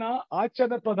కన్నా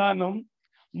ఆచరణ ప్రధానం,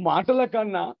 మాటల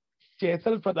కన్నా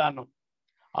చేతల ప్రధానం.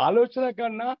 ఆలోచన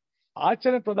కన్నా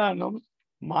ఆచరణ ప్రధానం,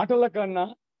 మాటల కన్నా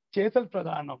చేతల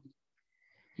ప్రధానం.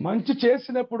 మంచి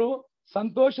చేసినప్పుడు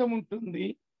సంతోషం ఉంటుంది,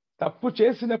 తప్పు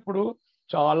చేసినప్పుడు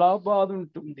చాలా బాధ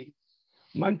ఉంటుంది.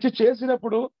 మంచి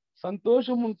చేసినప్పుడు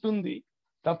సంతోషం ఉంటుంది,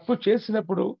 తప్పు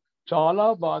చేసినప్పుడు చాలా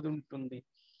బాధ ఉంటుంది.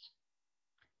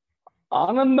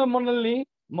 ఆనందం మనల్ని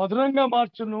మధురంగా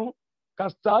మార్చును,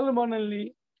 కష్టాలు మనల్ని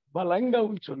బలంగా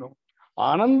ఉంచును.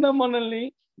 ఆనందం మనల్ని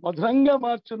మధురంగా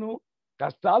మార్చును,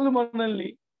 కష్టాలు మనల్ని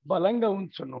బలంగా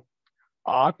ఉంచును.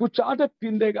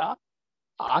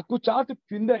 ఆకుచాట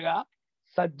పిందెగా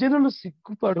సజ్జనులు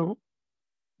సిగ్గుపడు,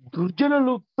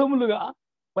 దుర్జనులు ఉత్తములుగా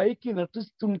పైకి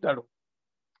నటిస్తుంటాడు.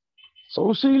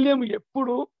 సౌశీల్యం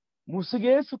ఎప్పుడు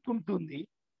ముసుగేసుకుంటుంది,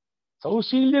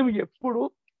 సౌశీల్యం ఎప్పుడు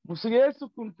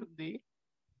ముసుగేసుకుంటుంది,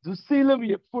 దుశ్శీలం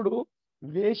ఎప్పుడు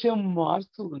వేషం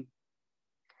మారుస్తుంది.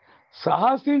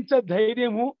 సాహసించ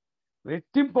ధైర్యము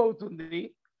రెట్టింపవుతుంది,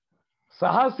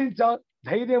 సాహసించ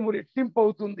ధైర్యము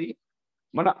రెట్టింపవుతుంది.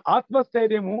 మన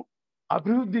ఆత్మస్థైర్యము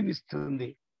అభివృద్ధినిస్తుంది,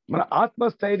 మన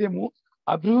ఆత్మస్థైర్యము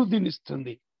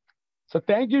అభివృద్ధినిస్తుంది. So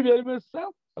thank you very much, sir.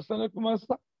 Hussain Kumar,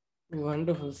 sir.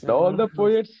 Wonderful, sir. All the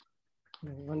poets.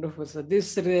 Wonderful, sir. This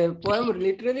poem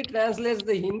literally translates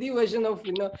the Hindi version of,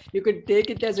 you could take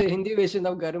it as a Hindi version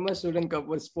of Garima Sudan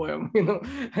Kapoor's poem,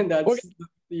 and that's, okay.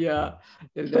 Yeah.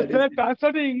 So can I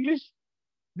translate in English?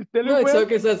 No, it's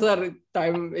okay, sir.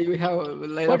 Time, you have a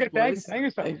line okay, of voice. Thank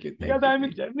you, sir. Thank you. Because I'm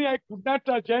in Germany, I could not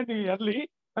join early.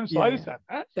 I'm sorry, sir.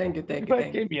 Huh? Thank you. Thank you.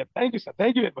 Thank you, sir.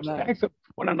 Thank you very much. Thanks, sir.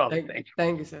 One and all.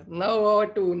 Thank you, sir. Now over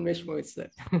to Unmesh Mohit, sir.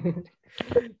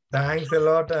 Thanks a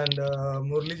lot. And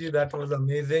Murali, that was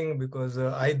amazing because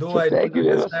I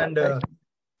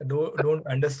don't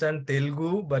understand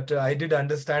Telugu, but I did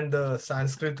understand the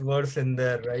Sanskrit words in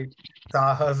there, right?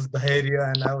 Saha's Sahriyar,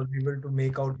 and I was able to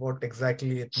make out what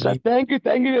exactly it means. Thank you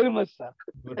very much, sir.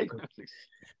 Good.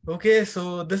 Okay, so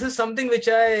this is something which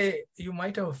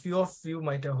few of you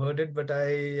might have heard it, but I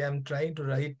am trying to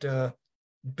write a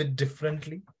bit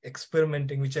differently,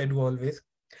 experimenting, which I do always.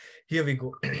 Here we go.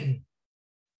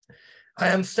 I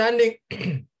am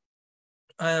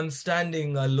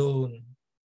standing alone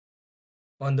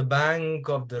on the bank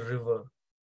of the river.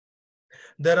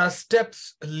 There are steps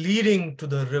leading to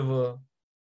the river,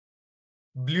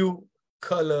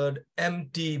 blue-colored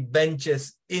empty benches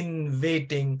in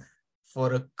waiting for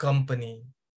a company.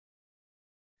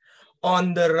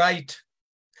 On the right,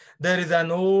 there is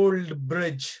an old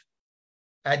bridge.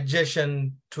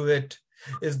 Adjacent to it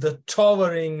is the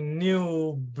towering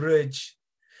new bridge,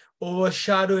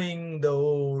 overshadowing the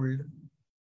old.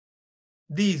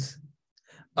 These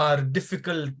are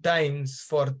difficult times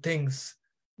for things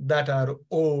that are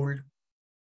old.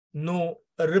 No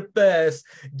repairs,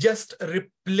 just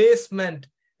replacement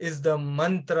is the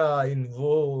mantra in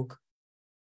vogue.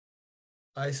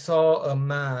 I saw a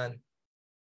man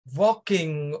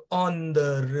walking on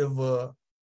the river.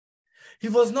 He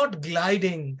was not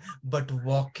gliding, but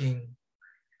walking.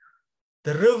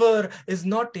 The river is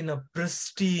not in a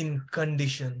pristine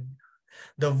condition.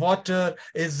 The water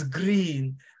is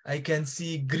green, I can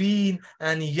see green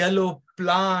and yellow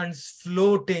plants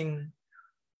floating.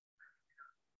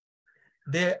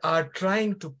 They are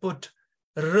trying to put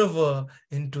river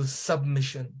into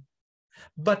submission.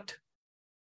 But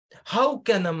how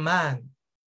can a man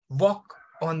walk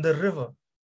on the river?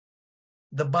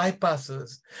 The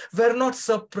bypassers were not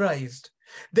surprised.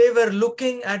 They were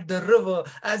looking at the river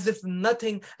as if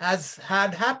nothing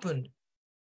had happened.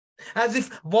 As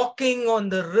if walking on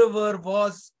the river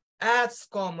was as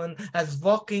common as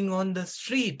walking on the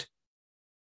street.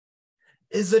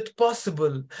 Is it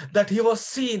possible that he was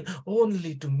seen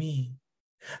only to me?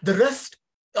 The rest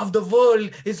of the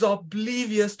world is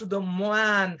oblivious to the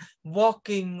man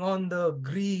walking on the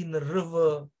green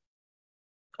river.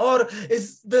 Or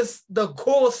is this the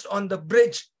ghost on the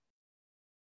bridge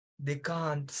they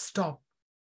can't stop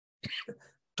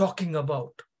talking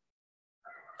about?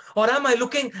 Or am I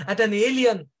looking at an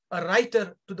alien, a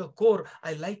writer to the core?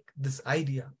 I like this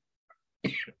idea.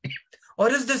 Or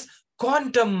is this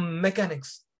quantum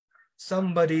mechanics?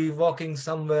 Somebody walking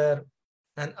somewhere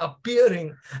and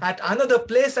appearing at another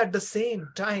place at the same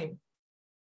time.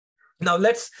 Now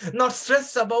let's not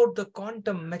stress about the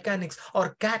quantum mechanics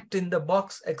or cat in the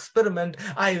box experiment.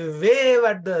 I wave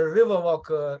at the river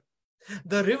walker.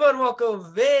 The river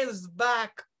walker waves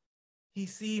back. He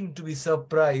seemed to be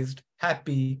surprised,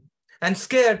 happy, and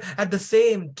scared at the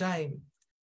same time.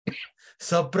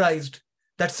 Surprised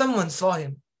that someone saw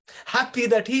him. Happy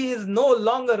that he is no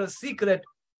longer a secret.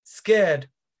 Scared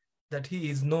that he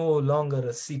is no longer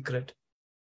a secret.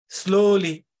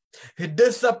 Slowly, he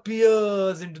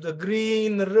disappears into the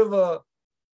green river.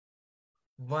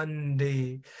 One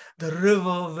day, the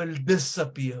river will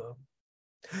disappear.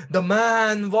 The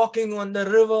man walking on the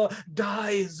river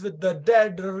dies with the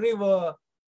dead river,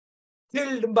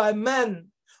 killed by men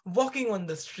walking on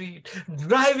the street,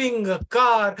 driving a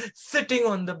car, sitting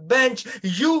on the bench,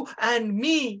 you and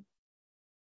me.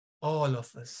 All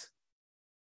of us.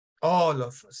 All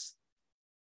of us.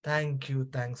 Thank you.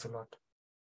 Thanks a lot.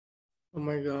 Oh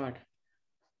my God.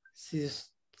 She's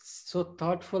so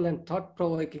thoughtful and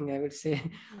thought-provoking, I would say.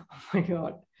 Oh my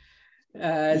God.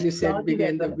 As you said,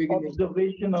 began the beginning.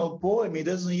 Observational poem. He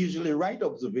doesn't usually write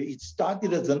observation. It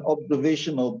started as an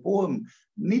observational poem,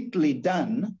 neatly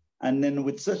done, and then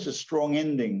with such a strong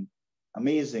ending.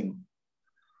 Amazing.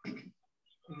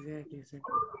 Exactly.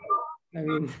 I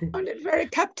mean, I found it very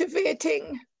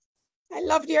captivating. I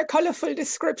loved your colorful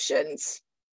descriptions.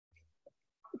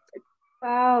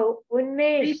 Wow,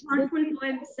 Unmesh. Thoughtful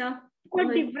poems, sir. So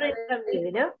different from you,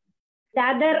 you know. The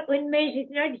other Unmesh is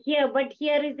not here, but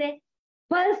here is a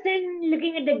person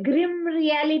looking at the grim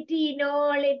reality in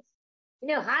all its,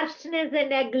 harshness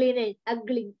and ugliness.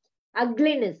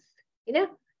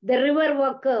 The river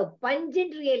walker,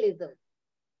 pungent realism.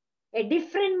 A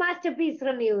different masterpiece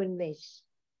from you, Unmesh.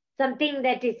 Something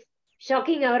that is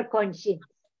shocking our conscience.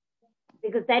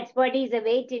 Because that's what is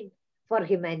awaiting for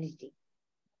humanity.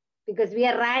 Because we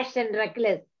are rash and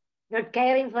reckless, not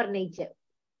caring for nature.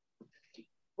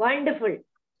 Wonderful.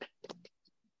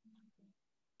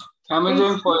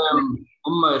 Amazing poem,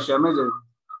 Ummesh, amazing.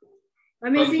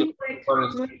 Amazing poet.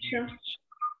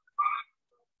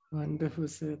 Wonderful,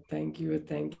 sir. Thank you,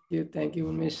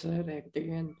 Umesh, sir.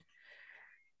 Again.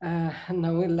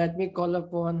 Now let me call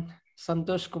upon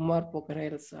Santosh Kumar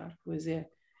Pokheral, sir, who is a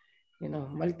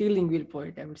multilingual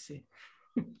poet, I would say.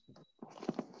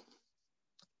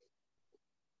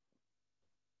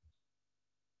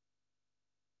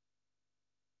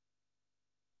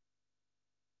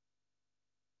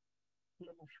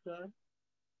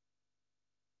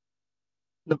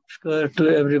 Namaskar to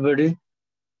everybody.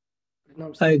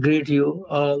 I greet you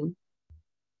all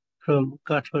from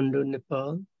Kathmandu,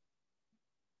 Nepal.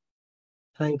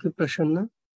 Thank you, Prasanna,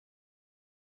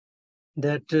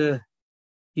 that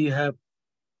you have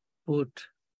put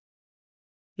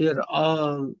your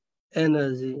all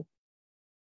energy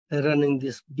running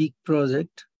this big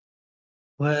project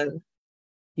where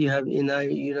you have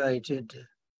united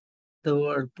the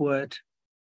world poet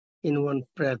in one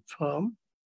platform.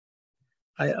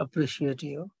 I appreciate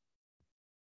you.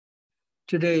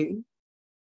 Today,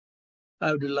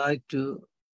 I would like to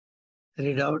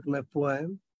read out my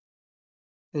poem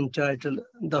entitled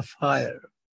The Fire.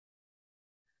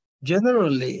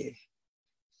 Generally,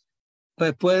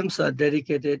 my poems are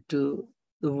dedicated to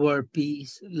the word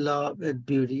peace, love, and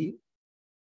beauty.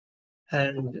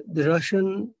 And the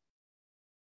Russian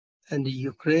and the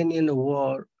Ukrainian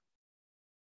war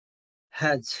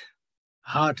has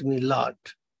hurt me a lot.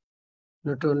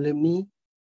 Not only me,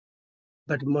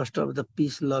 but most of the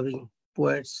peace-loving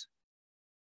poets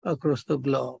across the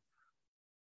globe.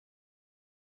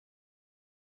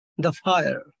 The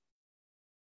fire.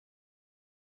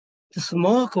 The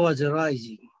smoke was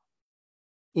rising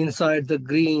inside the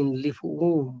green leaf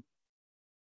womb.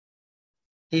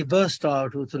 He burst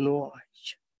out with noise.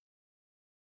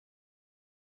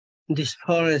 This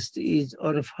forest is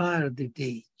on fire, the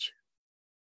day.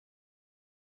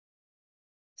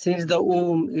 Since the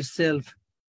womb itself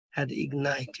had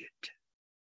ignited.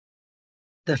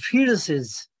 The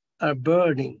fetuses are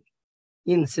burning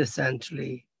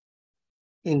incessantly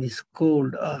in this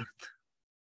cold earth.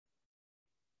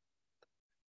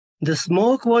 The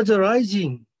smoke was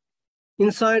rising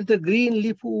inside the green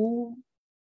leaf womb.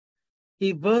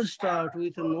 He burst out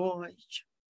with a noise.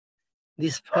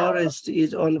 This forest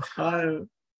is on fire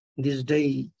this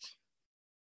day,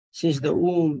 since the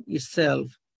womb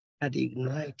itself had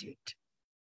ignited.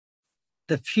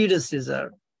 The fetuses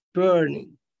are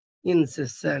burning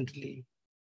incessantly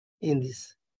in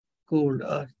this cold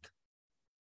earth.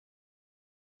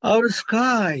 Our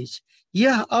skies,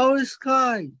 our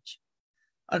skies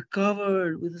are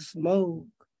covered with smoke.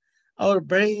 Our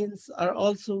brains are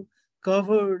also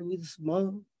covered with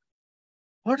smoke.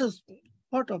 What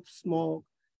of smoke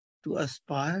to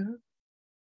aspire?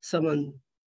 Someone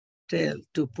tell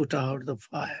to put out the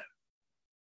fire.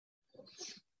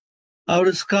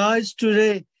 Our skies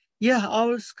today,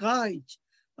 our skies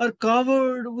are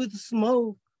covered with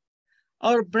smoke.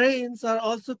 Our brains are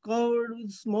also covered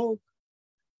with smoke.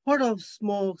 What of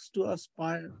smokes to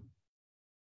aspire?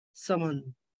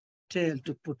 Someone tell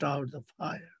to put out the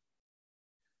fire.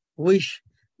 Wish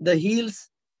the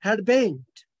hills had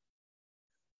bent.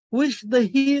 Wish the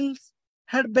hills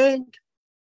had bent,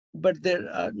 but they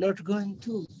are not going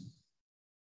to.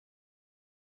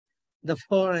 The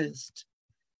forest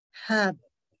have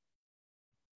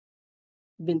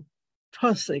been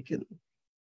forsaken.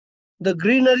 The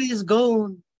greenery is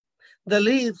gone. The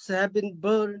leaves have been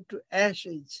burned to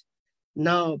ashes.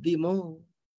 Now be more.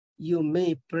 You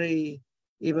may pray.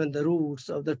 Even the roots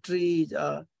of the trees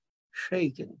are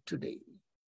shaken today.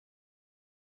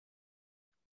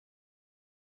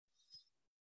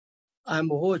 I'm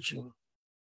watching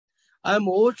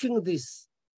this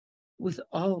with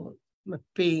all my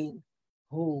pain.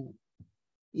 Who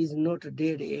is not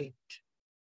dead yet?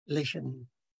 Listen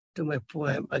to my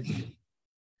poem again.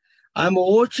 I'm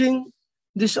watching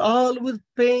this all with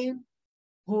pain.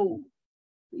 Who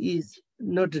is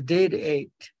not dead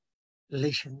yet?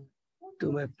 Listen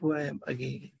to my poem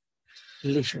again.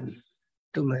 Listen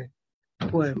to my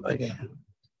poem again.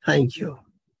 Thank you.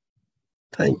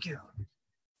 Thank you.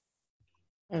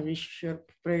 I wish your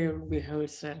prayer will be heard,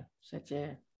 sir. Such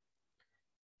a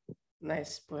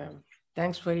nice poem.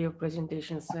 Thanks for your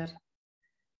presentation, sir.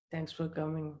 Thanks for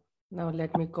coming. Now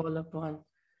let me call upon,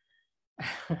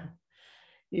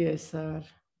 yes, sir,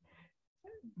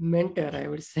 mentor, I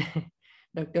would say,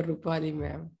 Dr. Roopali,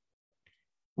 ma'am.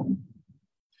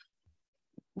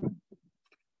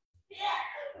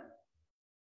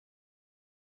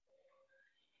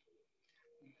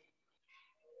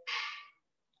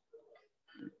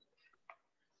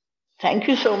 Thank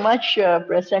you so much,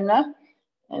 Prasanna.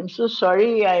 I'm so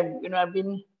sorry. I've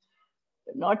been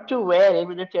not too well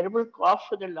with a terrible cough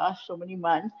for the last so many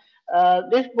months.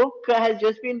 This book has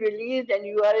just been released, and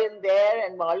you are in there,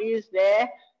 and Molly is there,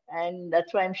 and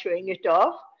that's why I'm showing it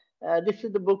off. This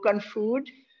is the book on food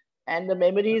and the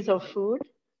memories of food.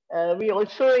 We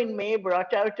also in May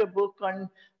brought out a book on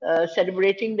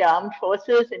celebrating the armed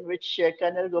forces, in which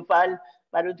Colonel Gopal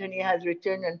Parudhuni has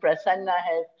written, and Prasanna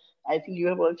has, I think you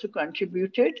have also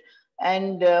contributed.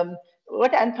 And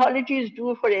what anthologies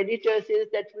do for editors is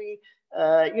that we,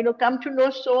 come to know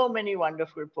so many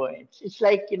wonderful poets. It's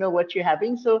like, what you're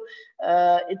having. So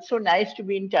it's so nice to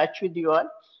be in touch with you all.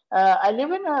 I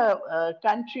live in a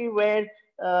country where,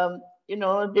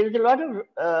 there's a lot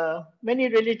of many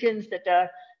religions that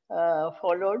are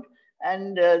followed.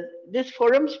 And this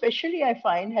forum, especially, I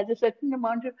find, has a certain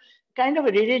amount of kind of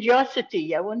a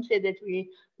religiosity. I won't say that we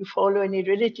follow any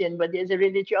religion, but there's a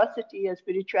religiosity, a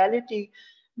spirituality,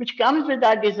 which comes with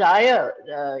our desire.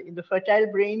 In the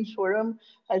Fertile Brains Forum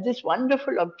has this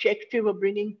wonderful objective of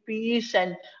bringing peace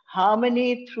and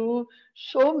harmony through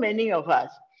so many of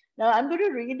us. Now, I'm going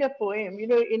to read a poem.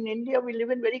 In India, we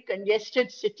live in very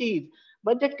congested cities,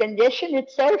 but the congestion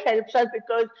itself helps us,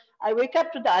 because I wake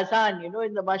up to the azan,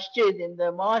 in the masjid, in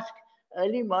the mosque,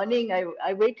 early morning.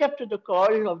 I wake up to the call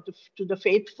to the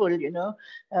faithful,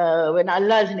 when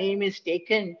Allah's name is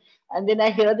taken. And then I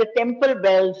hear the temple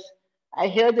bells. I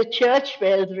hear the church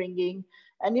bells ringing.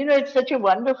 And, it's such a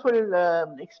wonderful,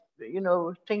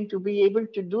 thing to be able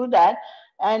to do that.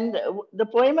 And the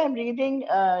poem I'm reading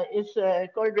is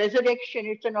called Resurrection.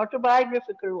 It's an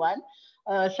autobiographical one.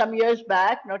 Some years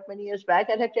back, not many years back,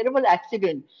 I had a terrible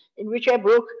accident in which I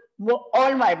broke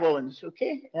all my bones,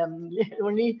 okay?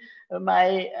 Only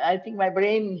I think my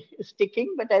brain is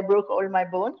sticking, but I broke all my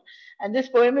bones. And this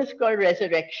poem is called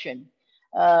Resurrection.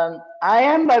 I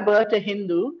am by birth a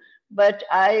Hindu, but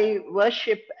I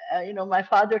worship, my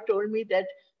father told me that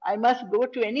I must go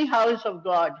to any house of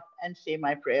God and say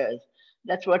my prayers.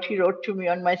 That's what he wrote to me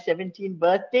on my 17th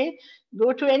birthday.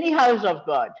 Go to any house of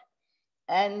God.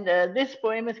 And this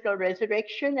poem is called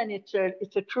Resurrection, and it's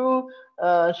a true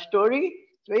story.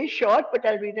 It's very short, but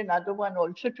I'll read another one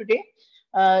also today.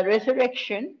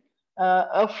 Resurrection,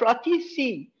 a frothy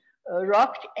sea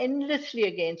rocked endlessly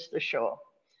against the shore.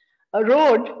 A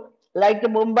road like the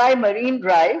Mumbai Marine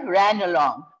Drive ran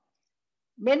along.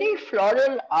 Many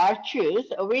floral arches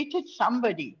awaited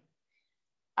somebody.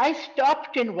 I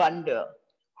stopped in wonder.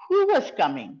 Who was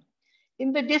coming?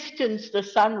 In the distance, the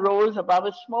sun rose above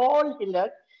a small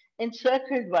hillock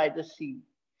encircled by the sea.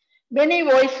 Many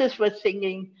voices were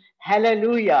singing,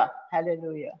 Hallelujah,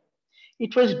 Hallelujah.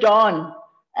 It was dawn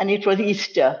and it was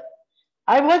Easter.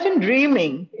 I wasn't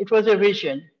dreaming, it was a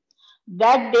vision.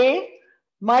 That day,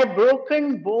 my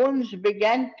broken bones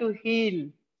began to heal.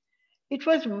 It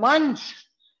was months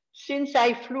since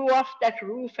I flew off that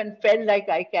roof and fell like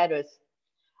Icarus.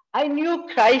 I knew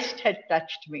Christ had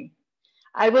touched me.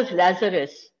 I was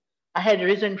Lazarus. I had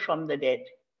risen from the dead.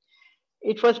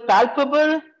 It was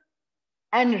palpable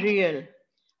and real.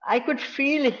 I could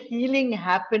feel healing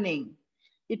happening.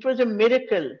 It was a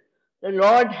miracle. The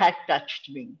Lord had touched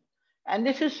me. And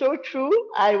this is so true.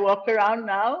 I walk around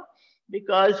now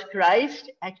because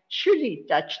Christ actually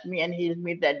touched me and healed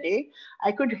me that day.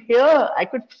 I could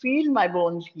feel my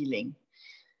bones healing.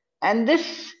 And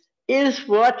this is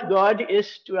what God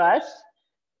is to us,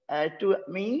 to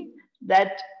me,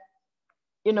 that,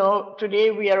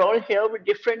 today we are all here with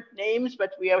different names,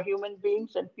 but we are human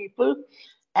beings and people.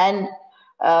 And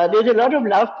there's a lot of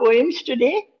love poems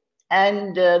today.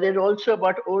 And there's also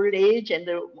about old age and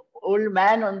the old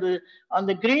man on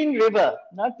the green river,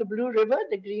 not the blue river,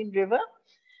 the green river.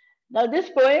 Now this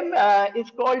poem is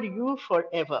called You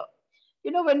Forever.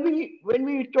 When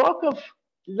we talk of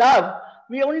love,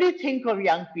 we only think of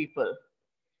young people.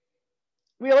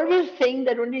 We always think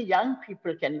that only young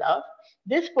people can love.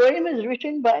 This poem is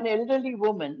written by an elderly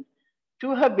woman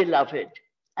to her beloved,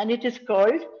 and it is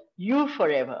called You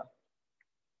Forever.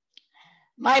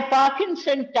 My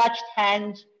Parkinson-touched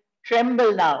hands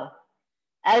tremble now,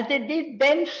 as they did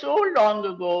then so long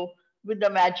ago with the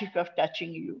magic of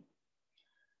touching you.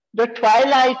 The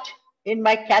twilight in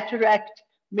my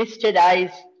cataract-misted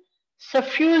eyes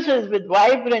suffuses with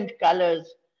vibrant colors,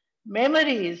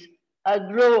 memories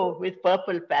aglow with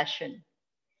purple passion.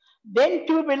 Then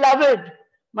too, beloved,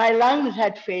 my lungs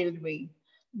had failed me.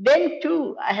 Then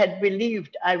too, I had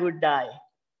believed I would die.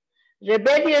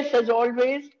 Rebellious as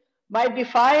always, my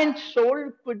defiant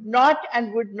soul could not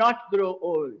and would not grow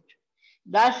old.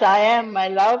 Thus I am, my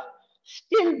love,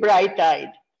 still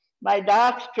bright-eyed, my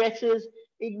dark stresses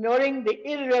ignoring the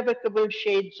irrevocable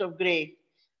shades of grey,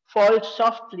 fall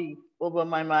softly over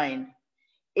my mind.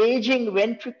 Aging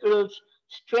ventricles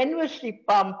strenuously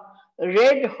pump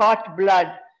red-hot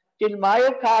blood till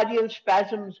myocardial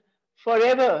spasms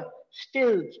forever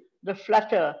stills the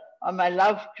flutter of my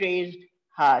love-crazed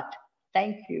heart.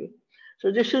 Thank you.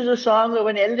 So this is a song of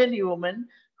an elderly woman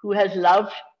who has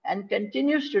loved and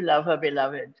continues to love her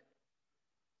beloved.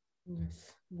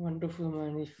 Yes, wonderful,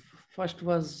 man. First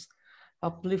was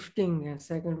uplifting, and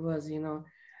second was,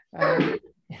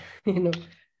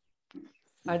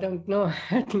 I don't know.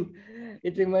 I think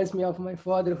it reminds me of my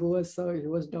father, he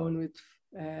was down with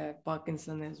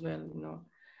Parkinson as well.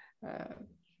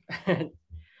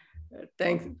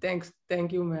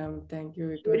 Thank you, ma'am. Thank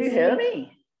you. Could you hear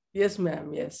me? Yes,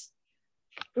 ma'am. Yes.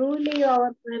 Truly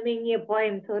overwhelming a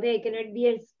poem. Sorry, I cannot be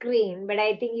on screen, but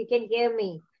I think you can hear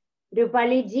me.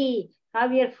 Roopali ji, how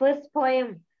your first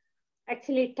poem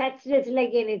actually touched us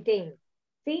like anything.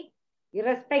 See,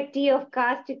 irrespective of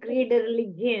caste, creed, or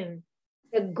religion,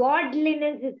 the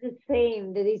godliness is the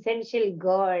same, the essential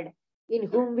God in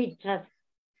whom we trust.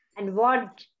 And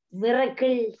what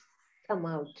miracles come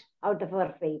out of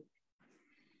our faith.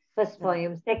 First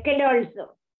poem. Second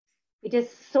also. It is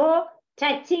so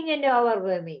touching and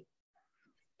overwhelming.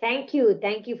 Thank you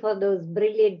for those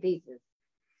brilliant pieces.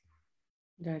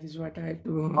 That is what I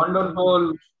do.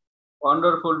 Wonderful,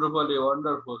 Roopali,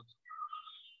 wonderful.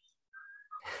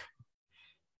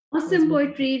 Awesome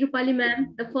poetry, Roopali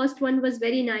ma'am. The first one was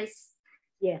very nice.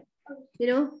 Yeah.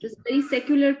 Just very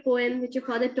secular poem which your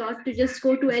father taught to just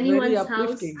go to anyone's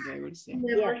house. I would say.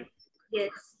 Yeah.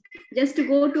 Yes. Just to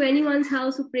go to anyone's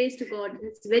house who prays to God.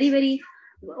 It's very, very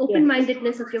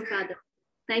open-mindedness of your father.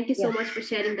 Thank you so much for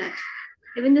sharing that.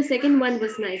 Even the second one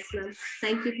was nice, ma'am.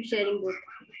 Thank you for sharing both.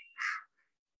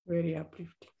 Very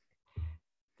uplifting.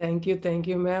 Thank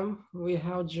you, ma'am. We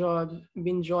have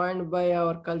been joined by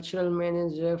our cultural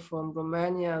manager from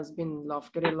Romania. Has been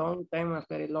after a long time,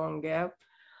 after a long gap.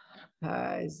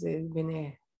 It's been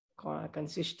a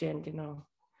consistent,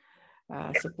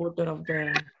 supporter of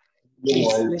the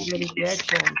literary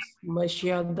platforms.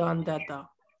 Marcia Dandata.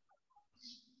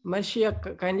 Marcia,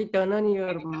 kindly turn on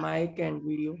your mic and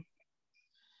video.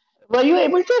 Were you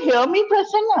able to hear me,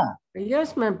 Prasanna?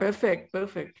 Yes, ma'am. Perfect.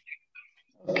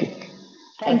 Okay.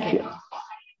 Thank you.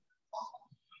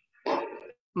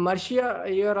 Marcia,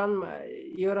 you're on.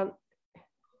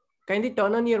 Kindly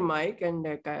turn on your mic and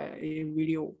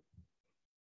video.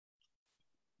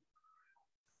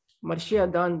 Marcia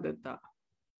Dandata.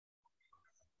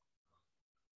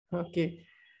 Okay.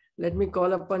 Let me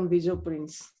call upon Bizo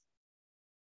Prince.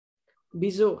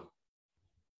 Bizo.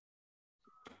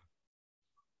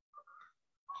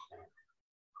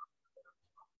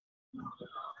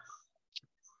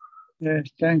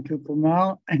 Yes, thank you,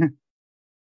 Kumar.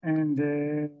 And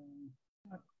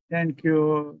thank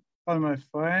you, all my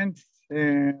friends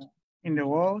in the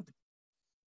world.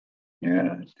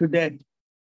 Today,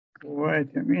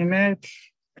 wait a minute.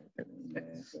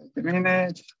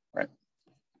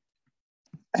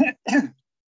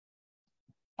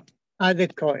 Other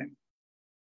Cohen.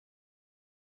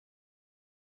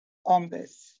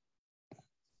 Homeless.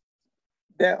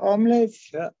 The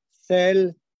homeless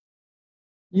sell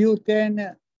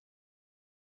utensils.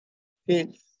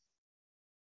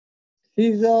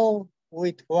 Scissor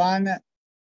with one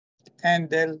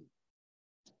handle,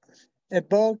 a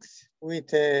box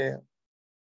with a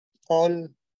hole,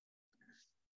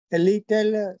 a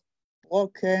little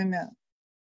broken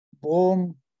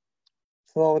broom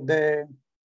for the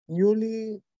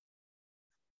newly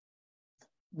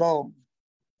born.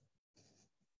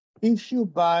 If you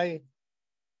buy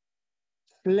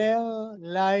flare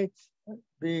lights,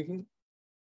 be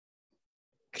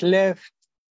cleft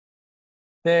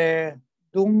the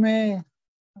doomsday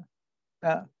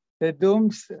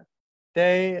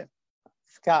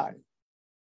sky.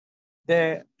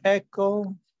 The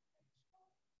echo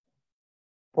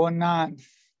pronounce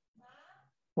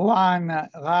one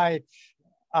right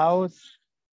house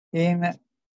in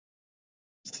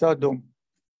Sodom.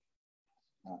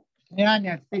 שנייה,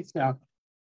 אני אקפיץ לך.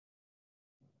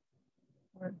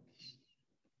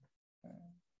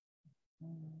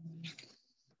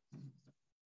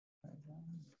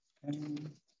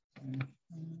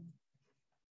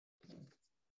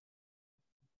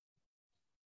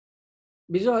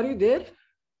 Bizo, are you there?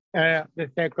 The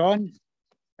second.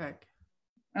 Okay.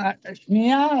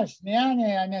 שנייה,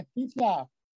 אני אקפיץ לך.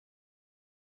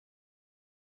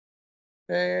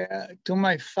 To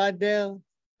my father,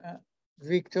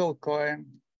 Victor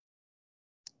Cohen,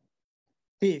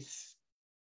 peace.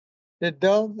 The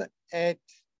dove at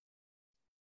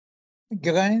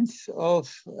grains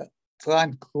of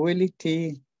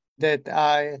tranquility that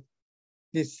I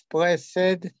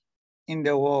dispersed in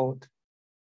the world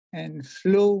and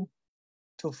flew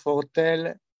to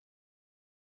foretell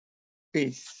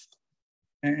peace.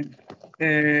 And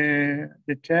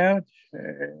the church,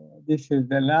 this is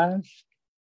the last.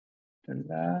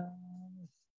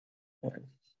 Wait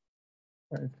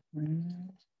a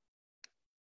minute.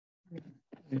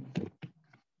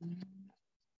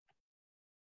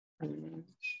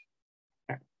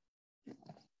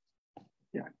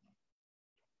 Yeah.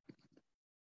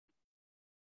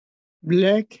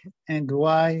 Black and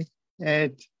white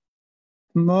at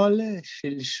small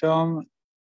שלשום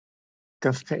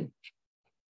cafe.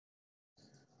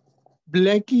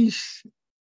 Blackish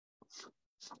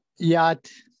yacht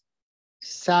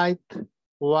side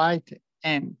white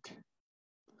end.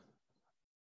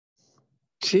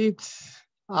 Chips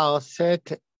are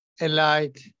set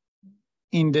alight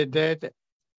in the dead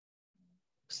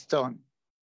stone.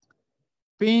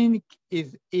 Pink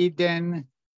is hidden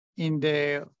in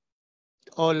the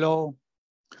hollow,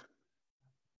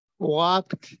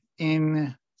 wrapped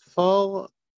in 4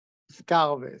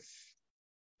 scarves,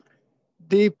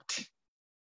 dipped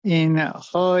in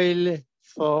oil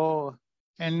for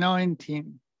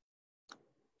anointing.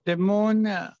 The moon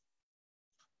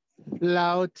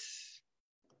floats.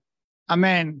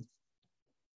 Amen.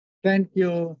 Thank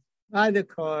you.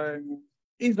 Cohen,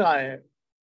 Israel.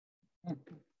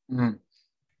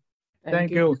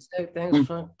 Thank you. Thanks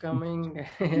for coming.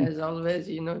 As always,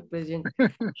 present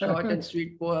short and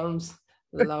sweet poems.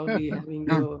 Lovely having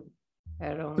you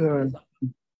around.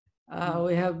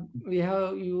 We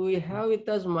have with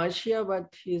us Marcia,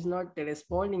 but he's not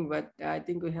responding. But I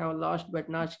think we have last but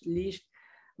not least,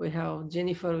 we have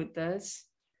Jennifer with us.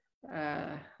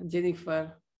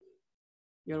 Jennifer,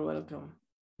 you're welcome.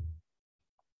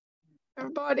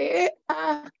 Everybody,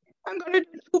 I'm going to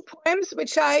do 2 poems,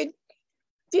 which I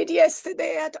did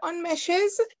yesterday at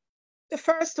Unmeshes. The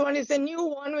first one is a new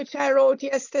one, which I wrote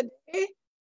yesterday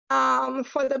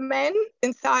for the men,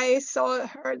 since I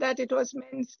heard that it was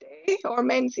Men's Day or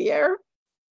Men's Year,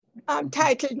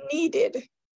 titled Needed.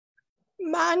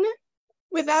 Man,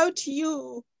 without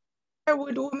you, where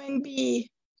would women be?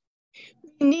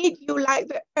 We need you like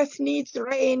the earth needs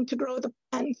rain to grow the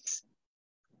plants.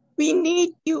 We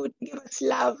need you to give us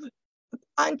love, to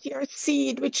plant your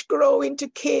seed which grow into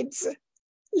kids,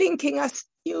 linking us to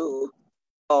you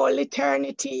all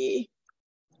eternity.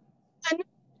 And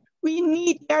we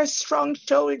need your strong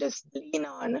shoulders to lean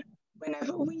on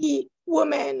whenever we,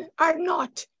 women, are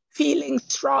not feeling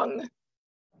strong.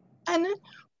 And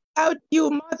without you,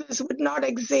 mothers would not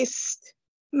exist.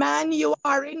 Man, you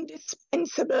are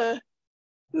indispensable.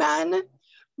 Man,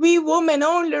 we women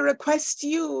only request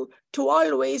you to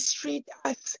always treat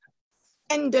us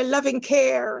tender, loving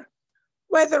care,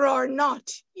 whether or not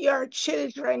your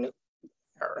children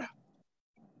are.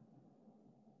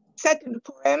 Second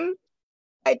poem,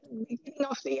 at the beginning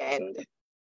of the end.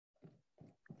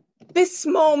 This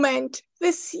moment,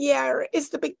 this year is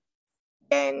the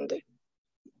end.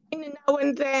 In now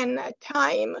and then, a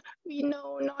time we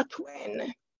know not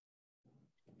when.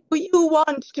 Do you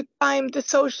want to climb the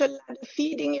social ladder,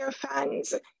 feeding your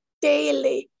fans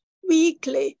daily,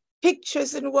 weekly,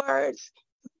 pictures and words,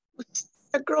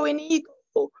 a growing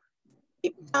ego?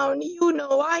 Deep down, you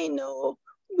know, I know,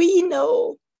 we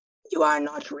know, you are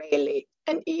not really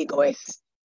an egoist.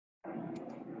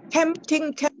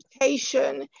 Tempting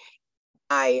temptation,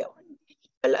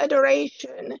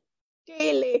 adoration,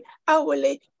 daily,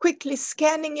 hourly, quickly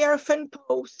scanning your fan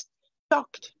post,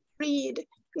 shocked, read,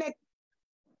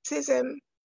 sexism,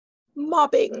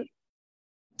 mobbing,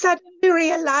 suddenly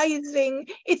realizing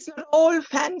it's not all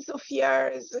fans of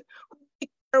yours who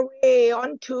make their way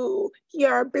onto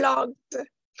your blogs,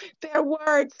 their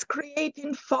words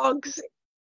creating fogs in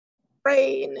your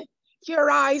brain, your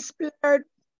eyes blurred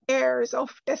airs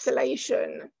of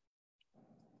desolation.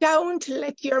 Don't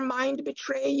let your mind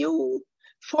betray you,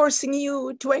 forcing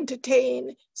you to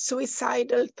entertain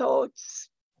suicidal thoughts.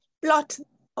 Blot them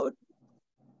out.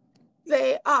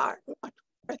 They are not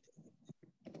worth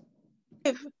it.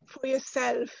 Live for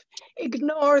yourself.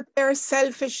 Ignore their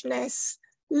selfishness.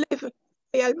 Live for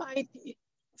the Almighty.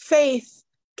 Faith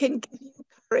can give you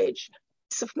courage,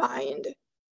 peace of mind.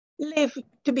 Live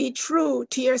to be true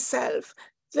to yourself.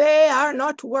 They are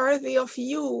not worthy of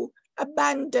you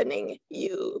abandoning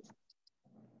you.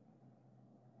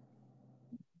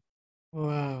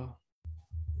 Wow.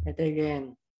 It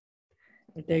again.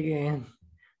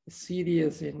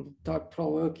 Serious and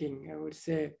thought-provoking, I would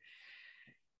say.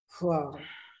 Wow,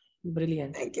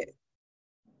 brilliant. Thank you.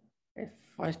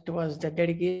 First was the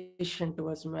dedication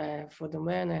towards for the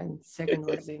man, and second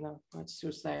was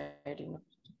suicide.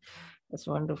 That's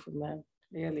wonderful, man.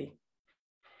 Really.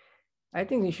 I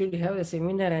think we should have a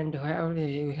seminar, and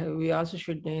we also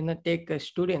should take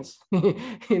students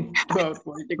into our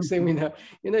politics seminar.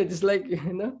 It's like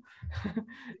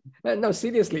no,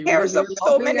 seriously, because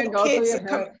so many kids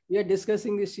we are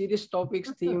discussing the serious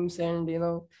topics, themes, and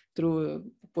through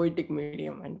poetic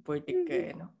medium and poetic.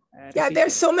 Yeah,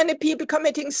 there's so many people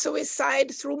committing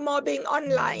suicide through mobbing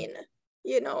online.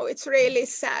 It's really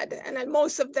sad, and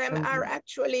most of them are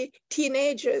actually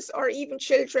teenagers or even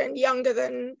children younger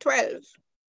than 12.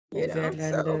 Exactly,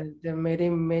 so. And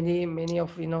many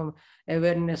of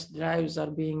awareness drives are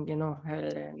being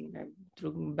held and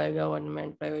through by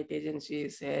government, private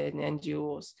agencies, and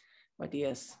NGOs. But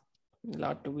yes, a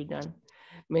lot to be done.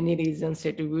 Many reasons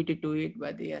attributed to it,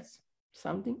 but yes,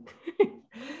 something.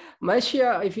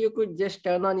 Masha, if you could just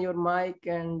turn on your mic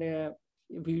and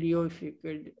video, if you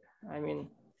could. I mean,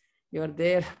 you're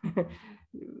there.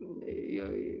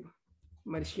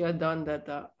 Marcia done that.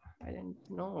 I don't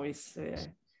know. It's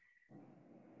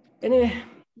anyway.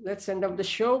 Let's end up the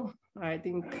show. I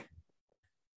think.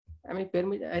 I mean,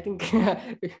 permit. I think.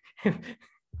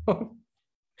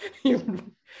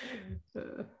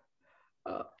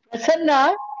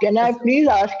 Prasanna, can I please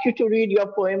ask you to read your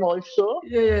poem also?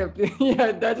 Yeah.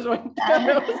 That's one.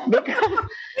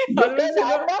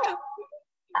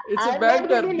 It's a bad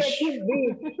term.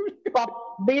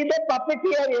 Be the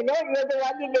puppeteer, you're the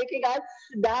one who's making us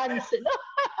dance,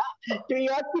 to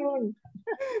your tune.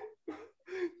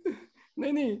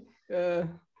 Nani, here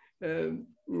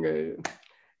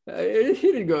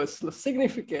it goes.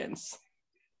 Significance.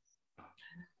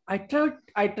 I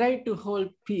tried to hold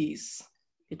peace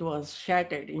it was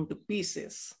shattered into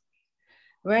pieces,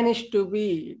 vanished to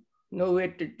be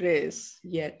nowhere to trace,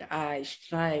 yet I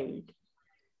strived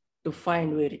to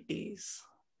find where it is.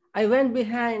 I went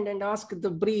behind and asked the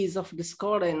breeze of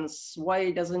discordance,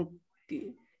 why doesn't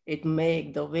it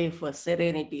make the way for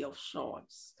serenity of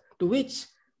sorts? To which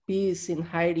peace in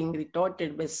hiding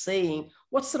retorted by saying,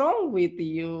 what's wrong with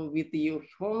you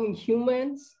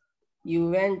humans? You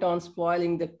went on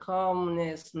spoiling the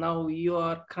calmness, now you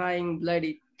are crying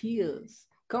bloody tears.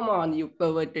 Come on, you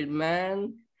perverted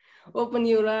man. Open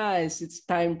your eyes, it's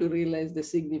time to realize the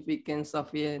significance of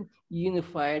a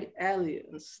unified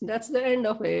alliance. That's the end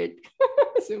of it.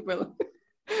 Simple.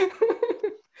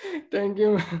 Thank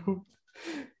you.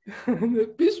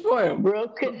 The peace poem.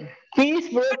 Peace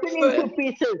broken into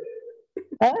pieces.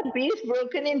 Peace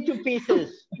broken into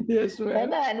pieces. Yes,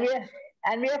 ma'am.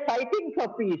 And we are fighting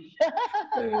for peace.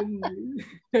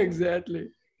 Exactly.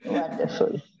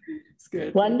 Wonderful. It's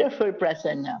good. Wonderful,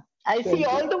 Prasanna. I see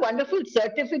all the wonderful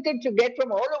certificates you get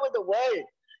from all over the world.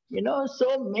 You know,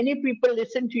 so many people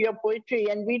listen to your poetry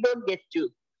and we don't get to.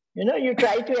 You know, you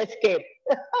try to escape.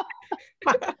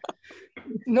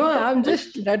 No, I'm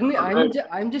just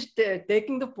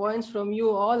taking the points from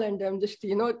you all, and I'm just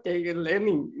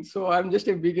learning. So I'm just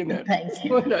a beginner. Thank you.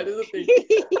 So that is the thing.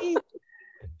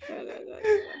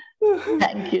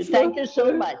 Thank you. Thank you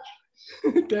so much.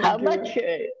 How much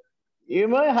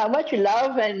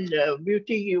love and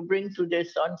beauty you bring to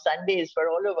this on Sundays for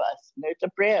all of us. It's a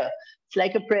prayer. It's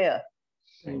like a prayer.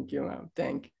 Thank you, ma'am.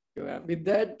 Thank you. With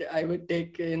that, I would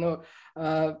take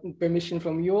permission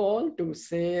from you all to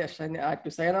say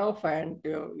to sign off, and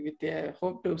with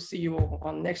hope to see you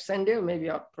on next Sunday.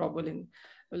 Maybe I probably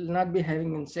will not be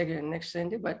having in next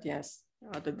Sunday, but yes,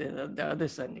 the other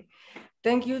Sunday.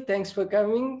 Thank you. Thanks for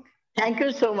coming. Thank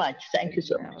you so much. Thank you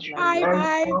so much. Bye,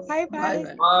 bye, bye,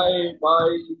 bye. Bye,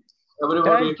 bye,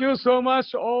 everybody. Thank you so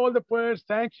much, all the poets.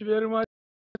 Thank you very much.